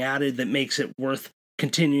content being added that makes it worth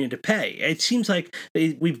continuing to pay. It seems like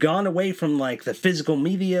we've gone away from like the physical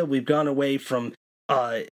media, we've gone away from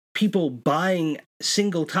people buying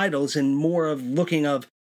single titles and more of looking of,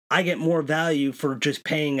 I get more value for just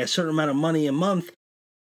paying a certain amount of money a month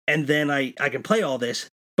and then I can play all this.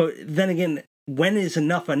 But then again, when is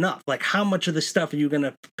enough enough? Like, how much of the stuff are you going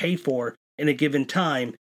to pay for in a given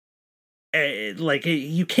time?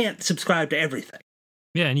 You can't subscribe to everything.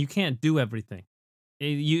 Yeah, and you can't do everything.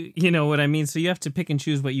 You know what I mean? So you have to pick and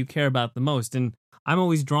choose what you care about the most. And I'm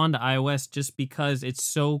always drawn to iOS just because it's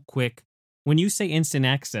so quick. When you say instant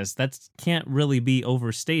access, that can't really be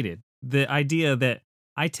overstated. The idea that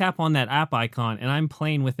I tap on that app icon and I'm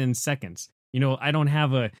playing within seconds. I don't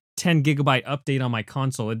have a 10 gigabyte update on my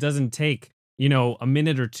console. It doesn't take a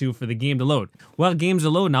minute or two for the game to load. Well, games are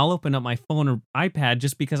loading, I'll open up my phone or iPad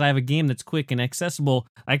just because I have a game that's quick and accessible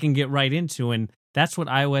I can get right into, and that's what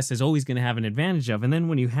iOS is always going to have an advantage of. And then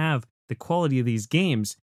when you have the quality of these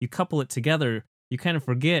games, you couple it together, you kind of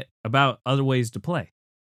forget about other ways to play.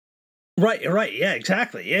 Right, yeah,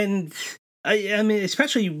 exactly. And I mean,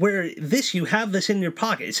 especially where you have this in your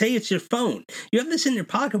pocket. Say it's your phone. You have this in your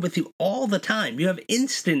pocket with you all the time. You have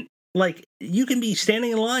instant. Like, you can be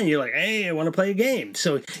standing in line, you're like, hey, I want to play a game.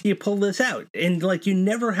 So you pull this out. And, like, you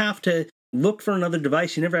never have to look for another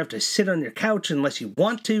device. You never have to sit on your couch unless you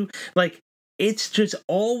want to. Like, it's just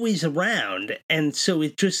always around. And so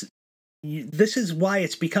this is why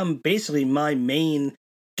it's become basically my main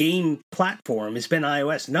game platform has been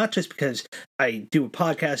iOS. Not just because I do a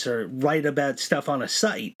podcast or write about stuff on a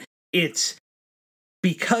site. It's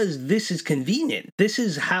because this is convenient. This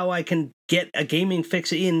is how I can get a gaming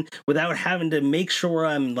fix in without having to make sure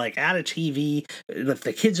I'm like at a TV. If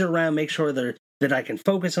the kids are around, make sure that I can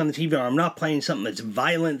focus on the TV, or I'm not playing something that's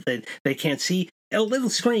violent that they can't see. A little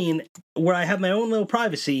screen where I have my own little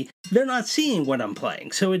privacy, they're not seeing what I'm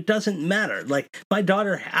playing, so it doesn't matter. Like, my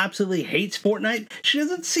daughter absolutely hates Fortnite. She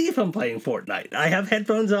doesn't see if I'm playing Fortnite. I have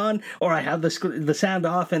headphones on, or I have the sound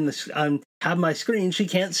off and have my screen. She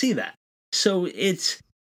can't see that. So it's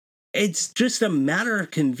just a matter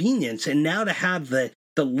of convenience. And now to have the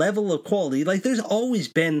level of quality, like, there's always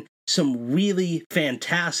been some really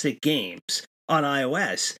fantastic games on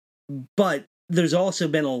iOS, but there's also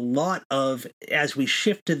been a lot of, as we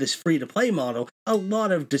shift to this free-to-play model, a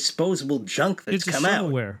lot of disposable junk that's come out.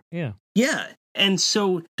 It's shovelware, yeah. Yeah, and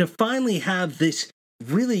so to finally have this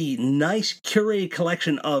really nice curated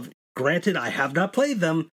collection of, granted, I have not played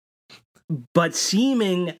them, but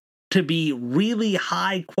seeming to be really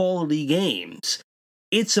high-quality games,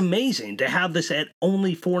 it's amazing to have this at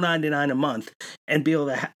only $4.99 a month and be able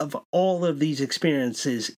to have all of these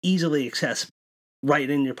experiences easily accessible right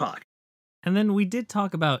in your pocket. And then we did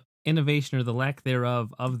talk about innovation, or the lack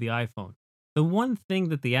thereof, of the iPhone. The one thing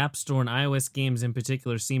that the App Store and iOS games in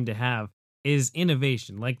particular seem to have is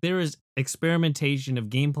innovation. Like, there is experimentation of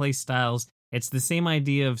gameplay styles. It's the same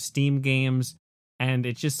idea of Steam games, and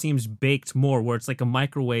it just seems baked more, where it's like a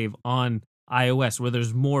microwave on iOS, where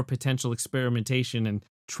there's more potential experimentation and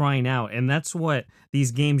trying out. And that's what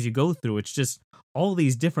these games you go through. It's just all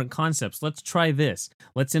these different concepts. Let's try this.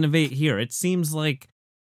 Let's innovate here. It seems like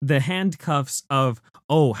the handcuffs of,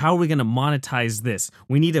 oh, how are we going to monetize this?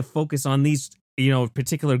 We need to focus on these,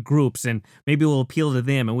 particular groups, and maybe we'll appeal to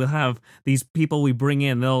them, and we'll have these people we bring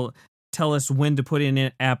in. They'll tell us when to put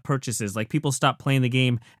in app purchases. Like, people stop playing the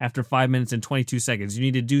game after 5 minutes and 22 seconds. You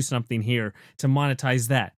need to do something here to monetize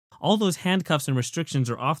that. All those handcuffs and restrictions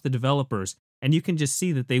are off the developers, and you can just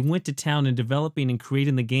see that they went to town in developing and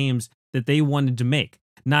creating the games that they wanted to make.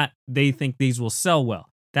 Not they think these will sell well.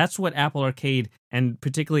 That's what Apple Arcade, and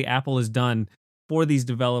particularly Apple, has done for these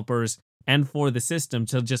developers and for the system,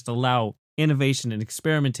 to just allow innovation and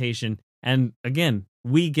experimentation. And again,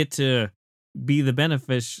 we get to be the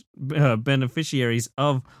beneficiaries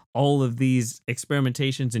of all of these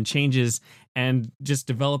experimentations and changes, and just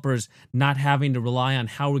developers not having to rely on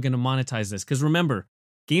how we're going to monetize this. Because remember,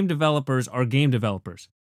 game developers are game developers.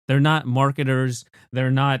 They're not marketers.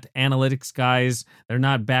 They're not analytics guys. They're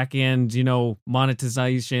not back end,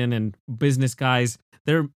 monetization and business guys.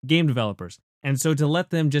 They're game developers. And so to let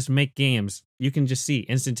them just make games, you can just see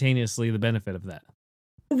instantaneously the benefit of that.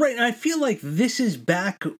 Right, and I feel like this is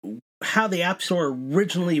back how the App Store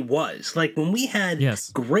originally was. Like, when we had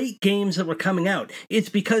great games that were coming out, it's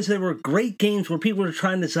because there were great games where people were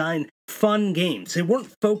trying to design fun games. They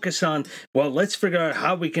weren't focused on, well, let's figure out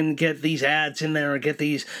how we can get these ads in there or get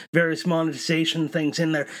these various monetization things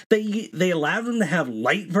in there. They allowed them to have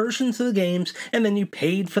light versions of the games, and then you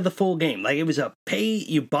paid for the full game. Like, it was a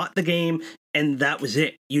you bought the game, and that was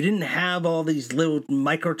it. You didn't have all these little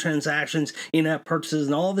microtransactions, in-app purchases,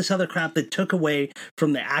 and all this other crap that took away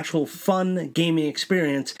from the actual fun gaming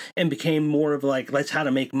experience and became more of like, let's how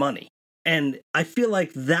to make money. And I feel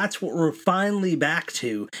like that's what we're finally back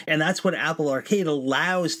to, and that's what Apple Arcade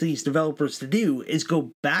allows these developers to do, is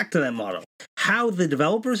go back to that model. How the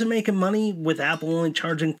developers are making money with Apple only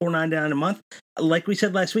charging $4.99 a month, like we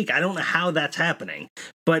said last week, I don't know how that's happening,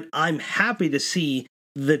 but I'm happy to see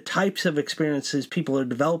the types of experiences people are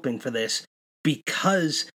developing for this,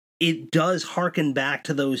 because it does harken back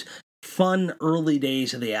to those fun early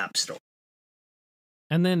days of the App Store.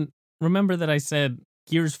 And then remember that I said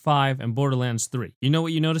Gears 5 and Borderlands 3. You know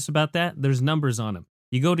what you notice about that? There's numbers on them.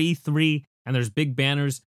 You go to E3 and there's big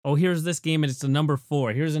banners. Oh, here's this game and it's a number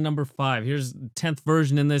 4. Here's a number 5. Here's 10th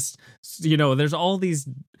version in this. There's all these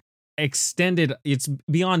extended, it's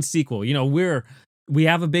beyond sequel. We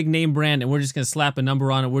have a big name brand and we're just going to slap a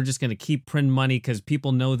number on it. We're just going to keep printing money because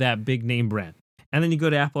people know that big name brand. And then you go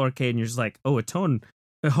to Apple Arcade and you're just like, oh, Atone,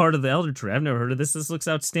 Heart of the Elder Tree. I've never heard of this. This looks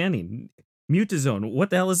outstanding. Mutazone, what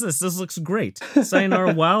the hell is this? This looks great.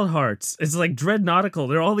 Sayonara Wild Hearts. It's like Dread Nautical.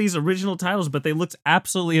 They're all these original titles, but they look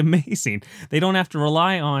absolutely amazing. They don't have to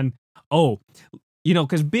rely on,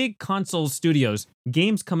 because big console studios,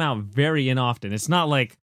 games come out very inoften. It's not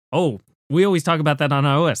like, we always talk about that on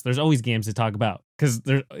iOS. There's always games to talk about because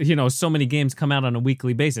so many games come out on a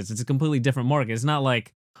weekly basis. It's a completely different market. It's not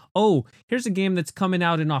like, here's a game that's coming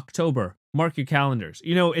out in October. Mark your calendars.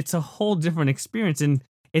 It's a whole different experience, and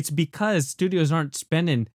it's because studios aren't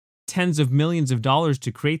spending tens of millions of dollars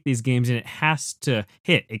to create these games, and it has to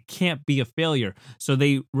hit. It can't be a failure. So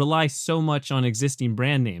they rely so much on existing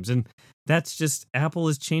brand names, and that's just, Apple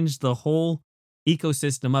has changed the whole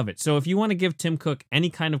ecosystem of it. So if you want to give Tim Cook any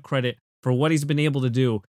kind of credit for what he's been able to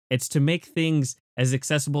do, it's to make things as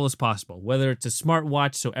accessible as possible, whether it's a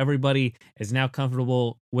smartwatch so everybody is now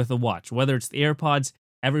comfortable with a watch, whether it's the AirPods,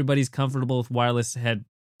 everybody's comfortable with wireless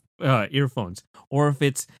earphones, or if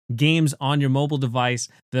it's games on your mobile device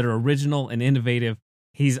that are original and innovative,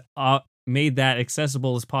 he's made that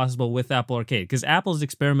accessible as possible with Apple Arcade. Because Apple's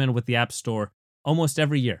experimented with the App Store almost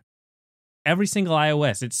every year. Every single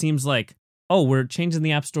iOS, it seems like, we're changing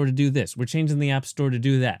the App Store to do this. We're changing the App Store to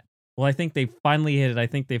do that. Well, I think they finally hit it. I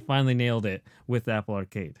think they finally nailed it with Apple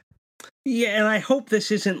Arcade. Yeah, and I hope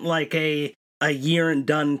this isn't like a year and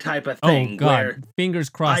done type of thing. Oh, God. Fingers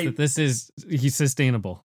crossed that this is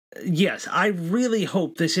sustainable. Yes, I really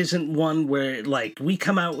hope this isn't one where, like, we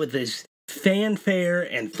come out with this fanfare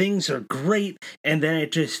and things are great, and then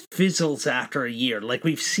it just fizzles after a year, like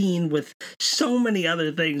we've seen with so many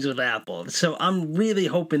other things with Apple. So I'm really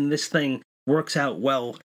hoping this thing works out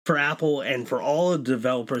well for Apple and for all of the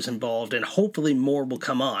developers involved, and hopefully more will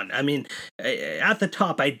come on. I mean, at the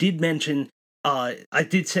top, I did mention, I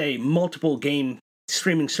did say multiple game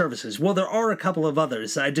streaming services. Well, there are a couple of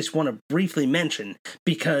others I just want to briefly mention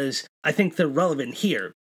because I think they're relevant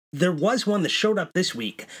here. There was one that showed up this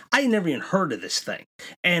week. I had never even heard of this thing.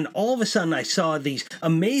 And all of a sudden I saw these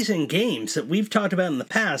amazing games that we've talked about in the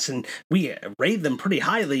past, and we rated them pretty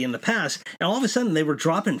highly in the past, and all of a sudden they were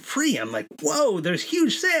dropping free. I'm like, whoa, there's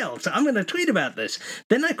huge sales. I'm going to tweet about this.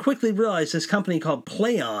 Then I quickly realized this company called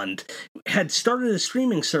PlayOn had started a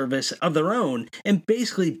streaming service of their own and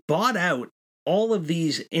basically bought out all of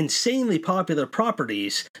these insanely popular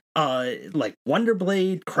properties, like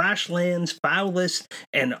Wonderblade, Crashlands, Foulest,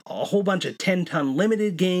 and a whole bunch of 10-ton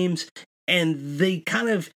limited games, and they kind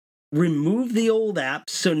of removed the old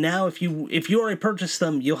apps. So now if you already purchased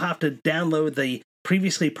them, you'll have to download the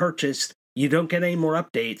previously purchased. You don't get any more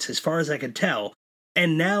updates, as far as I could tell.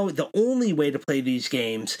 And now the only way to play these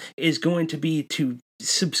games is going to be to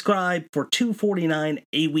subscribe for $2.49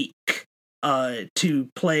 a week. To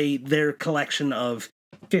play their collection of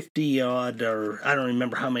 50 odd, or I don't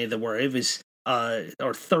remember how many there were. It was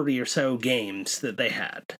or 30 or so games that they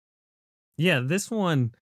had. Yeah, this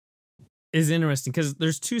one is interesting because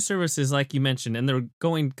there's two services like you mentioned, and they're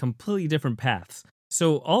going completely different paths.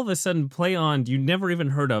 So all of a sudden, PlayOn you never even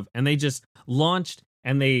heard of, and they just launched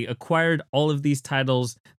and they acquired all of these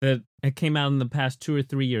titles that came out in the past 2 or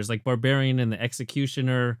 3 years, like Barbarian and the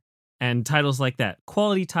Executioner, and titles like that.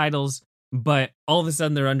 Quality titles, but all of a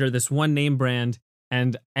sudden they're under this one name brand,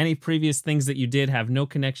 and any previous things that you did have no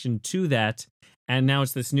connection to that. And now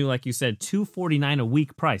it's this new, like you said, $249 a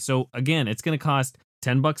week price. So again, it's going to cost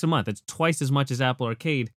 $10 a month. It's twice as much as Apple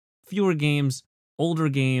Arcade. Fewer games, older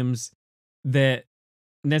games that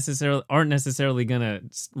aren't necessarily going to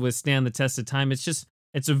withstand the test of time.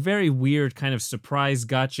 It's a very weird kind of surprise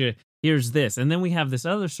gotcha. Here's this. And then we have this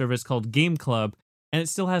other service called Game Club, and it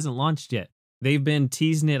still hasn't launched yet. They've been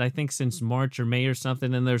teasing it, I think, since March or May or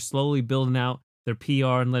something, and they're slowly building out their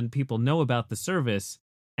PR and letting people know about the service.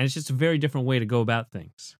 And it's just a very different way to go about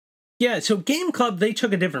things. Yeah, so Game Club, they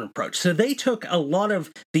took a different approach. So they took a lot of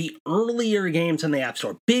the earlier games on the App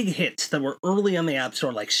Store, big hits that were early on the App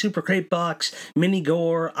Store, like Super Crate Box, Mini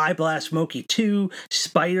Gore, iBlast Monkey 2,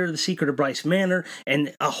 Spider, The Secret of Bryce Manor,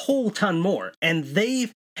 and a whole ton more. And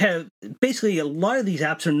they've have basically a lot of these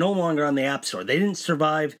apps are no longer on the App Store. They didn't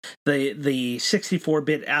survive the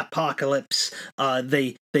 64-bit apocalypse.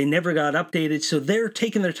 They never got updated, so they're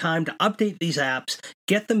taking their time to update these apps,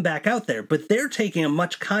 get them back out there. But they're taking a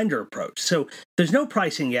much kinder approach. So there's no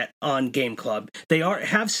pricing yet on Game Club. They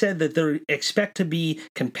have said that they expect to be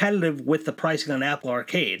competitive with the pricing on Apple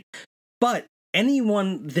Arcade. But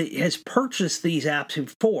anyone that has purchased these apps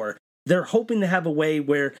before, they're hoping to have a way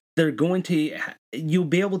where you'll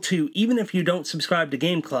be able to, even if you don't subscribe to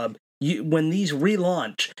Game Club, when these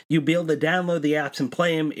relaunch, you'll be able to download the apps and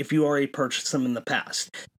play them if you already purchased them in the past.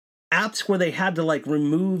 Apps where they had to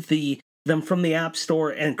remove them from the App Store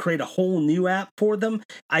and create a whole new app for them,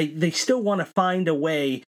 they still want to find a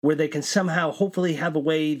way where they can somehow hopefully have a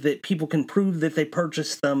way that people can prove that they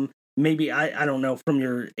purchased them. Maybe, I don't know,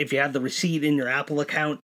 if you have the receipt in your Apple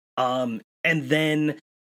account, and then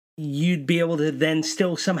you'd be able to then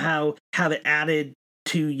still somehow have it added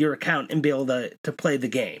to your account and be able to play the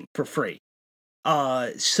game for free.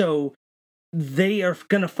 So they are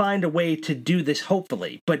going to find a way to do this,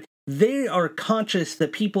 hopefully. But they are conscious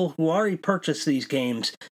that people who already purchased these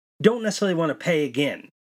games don't necessarily want to pay again.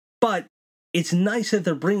 But it's nice that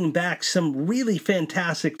they're bringing back some really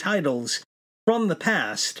fantastic titles from the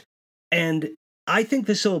past. And I think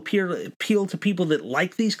this will appeal to people that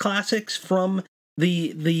like these classics from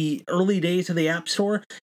the early days of the App Store.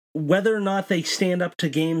 Whether or not they stand up to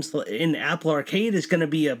games in Apple Arcade is going to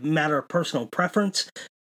be a matter of personal preference,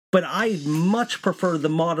 but I much prefer the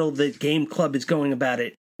model that Game Club is going about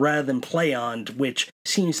it rather than PlayOn, which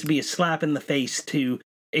seems to be a slap in the face to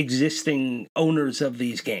existing owners of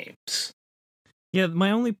these games. Yeah,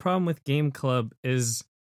 my only problem with Game Club is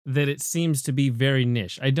that it seems to be very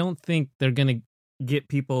niche. I don't think they're going to get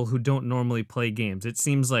people who don't normally play games. It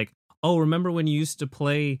seems like, oh, remember when you used to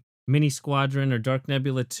play Mini Squadron or Dark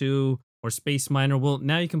Nebula 2 or Space Miner? Well,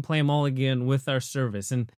 now you can play them all again with our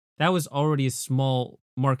service. And that was already a small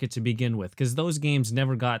market to begin with, because those games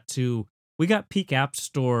never we got peak App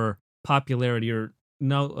Store popularity or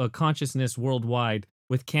consciousness worldwide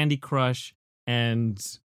with Candy Crush and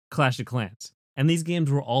Clash of Clans. And these games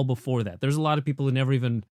were all before that. There's a lot of people who never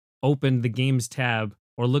even opened the games tab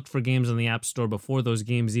or looked for games on the App Store before those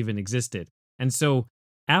games even existed. And so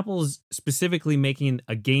Apple's specifically making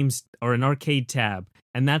a games or an arcade tab,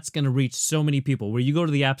 and that's going to reach so many people, where you go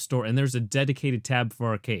to the App Store and there's a dedicated tab for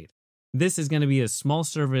arcade. This is going to be a small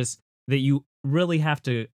service that you really have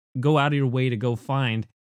to go out of your way to go find,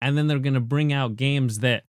 and then they're going to bring out games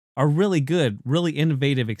that are really good, really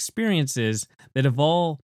innovative experiences that have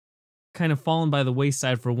all kind of fallen by the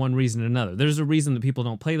wayside for one reason or another. There's a reason that people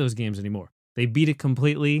don't play those games anymore. They beat it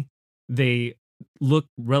completely, they look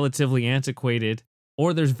relatively antiquated,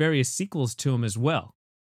 or there's various sequels to them as well.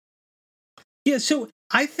 Yeah, so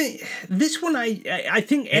I think this one, I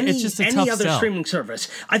think any other streaming service,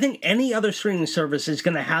 I think any other streaming service is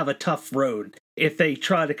going to have a tough road if they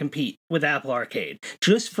try to compete with Apple Arcade.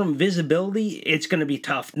 Just from visibility, it's going to be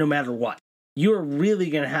tough no matter what. You're really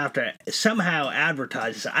going to have to somehow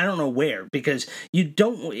advertise this. I don't know where, because you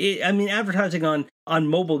don't, advertising on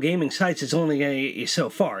mobile gaming sites is only going to get you so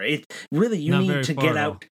far. You need to get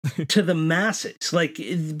out to the masses.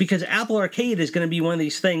 Because Apple Arcade is going to be one of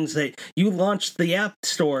these things that you launch the App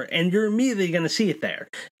Store and you're immediately going to see it there.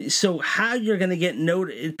 So how you're going to get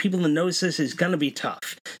people to notice this is going to be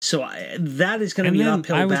tough. So that is going to be an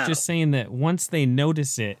uphill battle. I was just saying that once they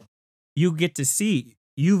notice it, you get to see.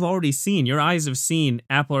 Your eyes have seen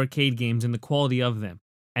Apple Arcade games and the quality of them.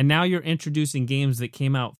 and now you're introducing games that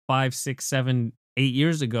came out 5, 6, 7, 8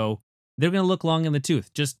 years ago, they're going to look long in the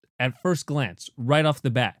tooth, just at first glance, right off the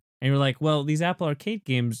bat. And you're like, well, these Apple Arcade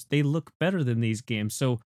games, they look better than these games.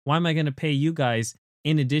 So why am I going to pay you guys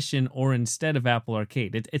in addition or instead of Apple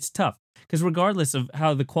Arcade? It's tough, because regardless of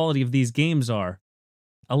how the quality of these games are,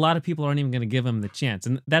 a lot of people aren't even going to give them the chance.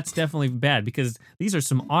 And that's definitely bad, because these are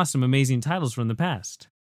some awesome, amazing titles from the past.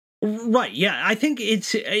 Right, yeah. I think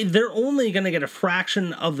they're only going to get a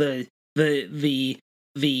fraction of the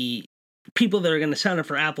people that are going to sign up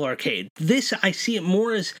for Apple Arcade. This, I see it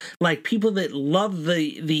more as like people that love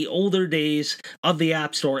the older days of the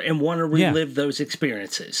App Store and want to relive those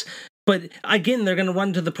experiences. But again, they're going to run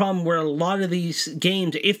into the problem where a lot of these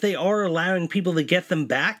games, if they are allowing people to get them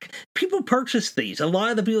back, people purchase these. A lot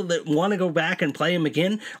of the people that want to go back and play them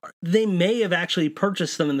again, they may have actually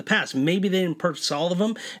purchased them in the past. Maybe they didn't purchase all of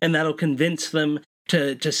them, and that'll convince them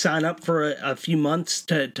to sign up for a few months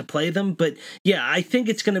to play them. But yeah, I think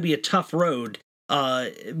it's going to be a tough road.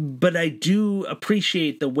 But I do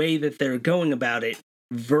appreciate the way that they're going about it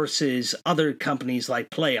versus other companies like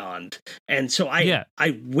PlayOn. And so I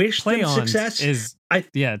wish them success.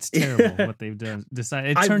 It's terrible what they've done.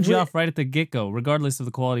 It turns you off right at the get-go, regardless of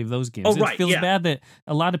the quality of those games. It feels bad that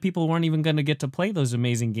a lot of people weren't even going to get to play those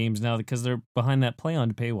amazing games now because they're behind that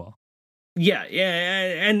PlayOn paywall. Yeah,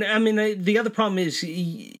 and I mean, the other problem is,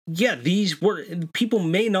 these were, people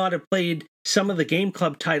may not have played some of the Game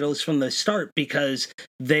Club titles from the start because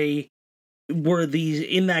they were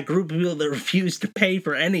in that group of people that refused to pay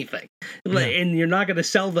for anything. Yeah. And you're not going to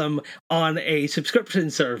sell them on a subscription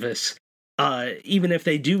service, even if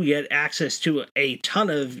they do get access to a ton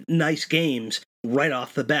of nice games right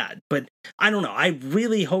off the bat. But I don't know. I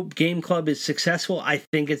really hope Game Club is successful. I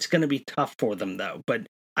think it's going to be tough for them, though. But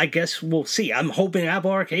I guess we'll see. I'm hoping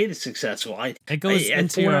Apple Arcade is successful. It goes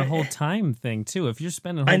into your whole time thing, too. If you're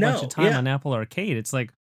spending a whole bunch of time on Apple Arcade, it's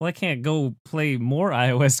like, well, I can't go play more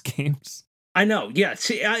iOS games. I know, yeah.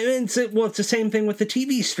 See, it's the same thing with the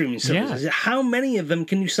TV streaming services. Yeah. How many of them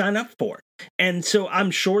can you sign up for? And so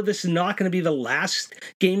I'm sure this is not going to be the last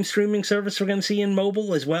game streaming service we're going to see in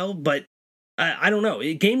mobile as well, but I don't know.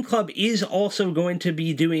 Game Club is also going to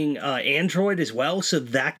be doing Android as well, so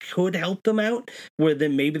that could help them out, where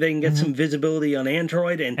then maybe they can get some visibility on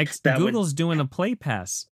Android. And Google's doing a Play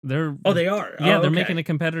Pass. They are? Yeah, they're making a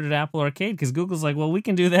competitor to Apple Arcade, because Google's like, well, we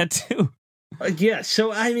can do that too.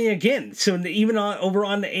 So I mean, again, so even over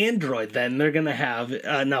on Android, then they're going to have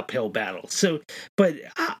an uphill battle. So, but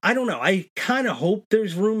I don't know. I kind of hope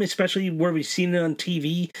there's room, especially where we've seen it on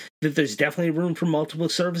TV, that there's definitely room for multiple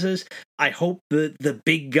services. I hope the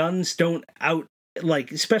big guns don't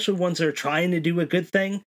especially ones that are trying to do a good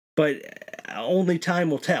thing, but only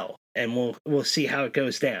time will tell, and we'll see how it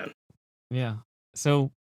goes down. Yeah.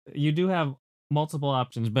 So you do have multiple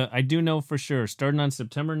options, but I do know for sure, starting on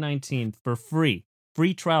September 19th, for free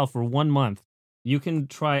trial for 1 month, you can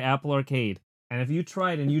try Apple Arcade. And if you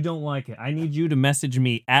try it and you don't like it, I need you to message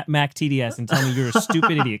me at MacTDS and tell me you're a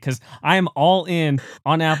stupid idiot, because I am all in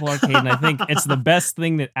on Apple Arcade, and I think it's the best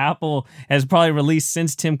thing that Apple has probably released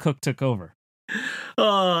since Tim Cook took over.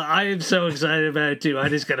 Oh, I am so excited about it too. I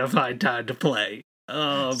just gotta find time to play.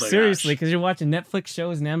 Oh my Seriously, because you're watching Netflix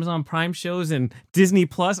shows and Amazon Prime shows and Disney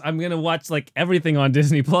Plus. I'm gonna watch everything on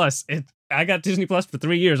Disney Plus. I got Disney Plus for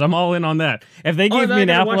 3 years. I'm all in on that. If they give me an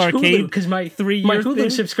Apple Arcade, because my 3 year Hulu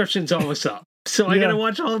subscription's almost up, so I gotta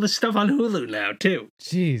watch all the stuff on Hulu now too.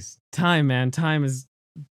 Jeez, time, man, time is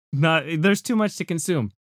not. There's too much to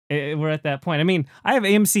consume. We're at that point. I mean, I have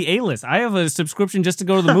AMC A-List. I have a subscription just to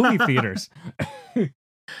go to the movie theaters.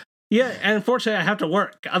 Yeah, and unfortunately, I have to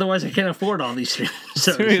work. Otherwise, I can't afford all these streaming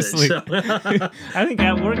services. Seriously. So. I think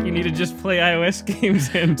at work, you need to just play iOS games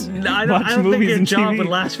and watch I don't movies think your and job TV. would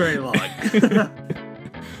last very long.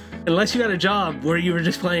 Unless you had a job where you were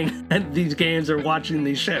just playing these games or watching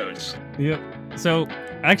these shows. Yep. So,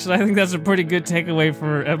 actually, I think that's a pretty good takeaway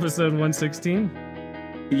for episode 116.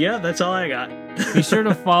 Yeah, that's all I got. Be sure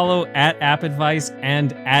to follow at AppAdvice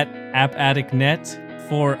and at AppAddictNet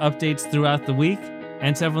for updates throughout the week.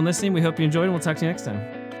 And to everyone listening, we hope you enjoyed, and we'll talk to you next time.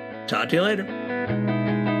 Talk to you later.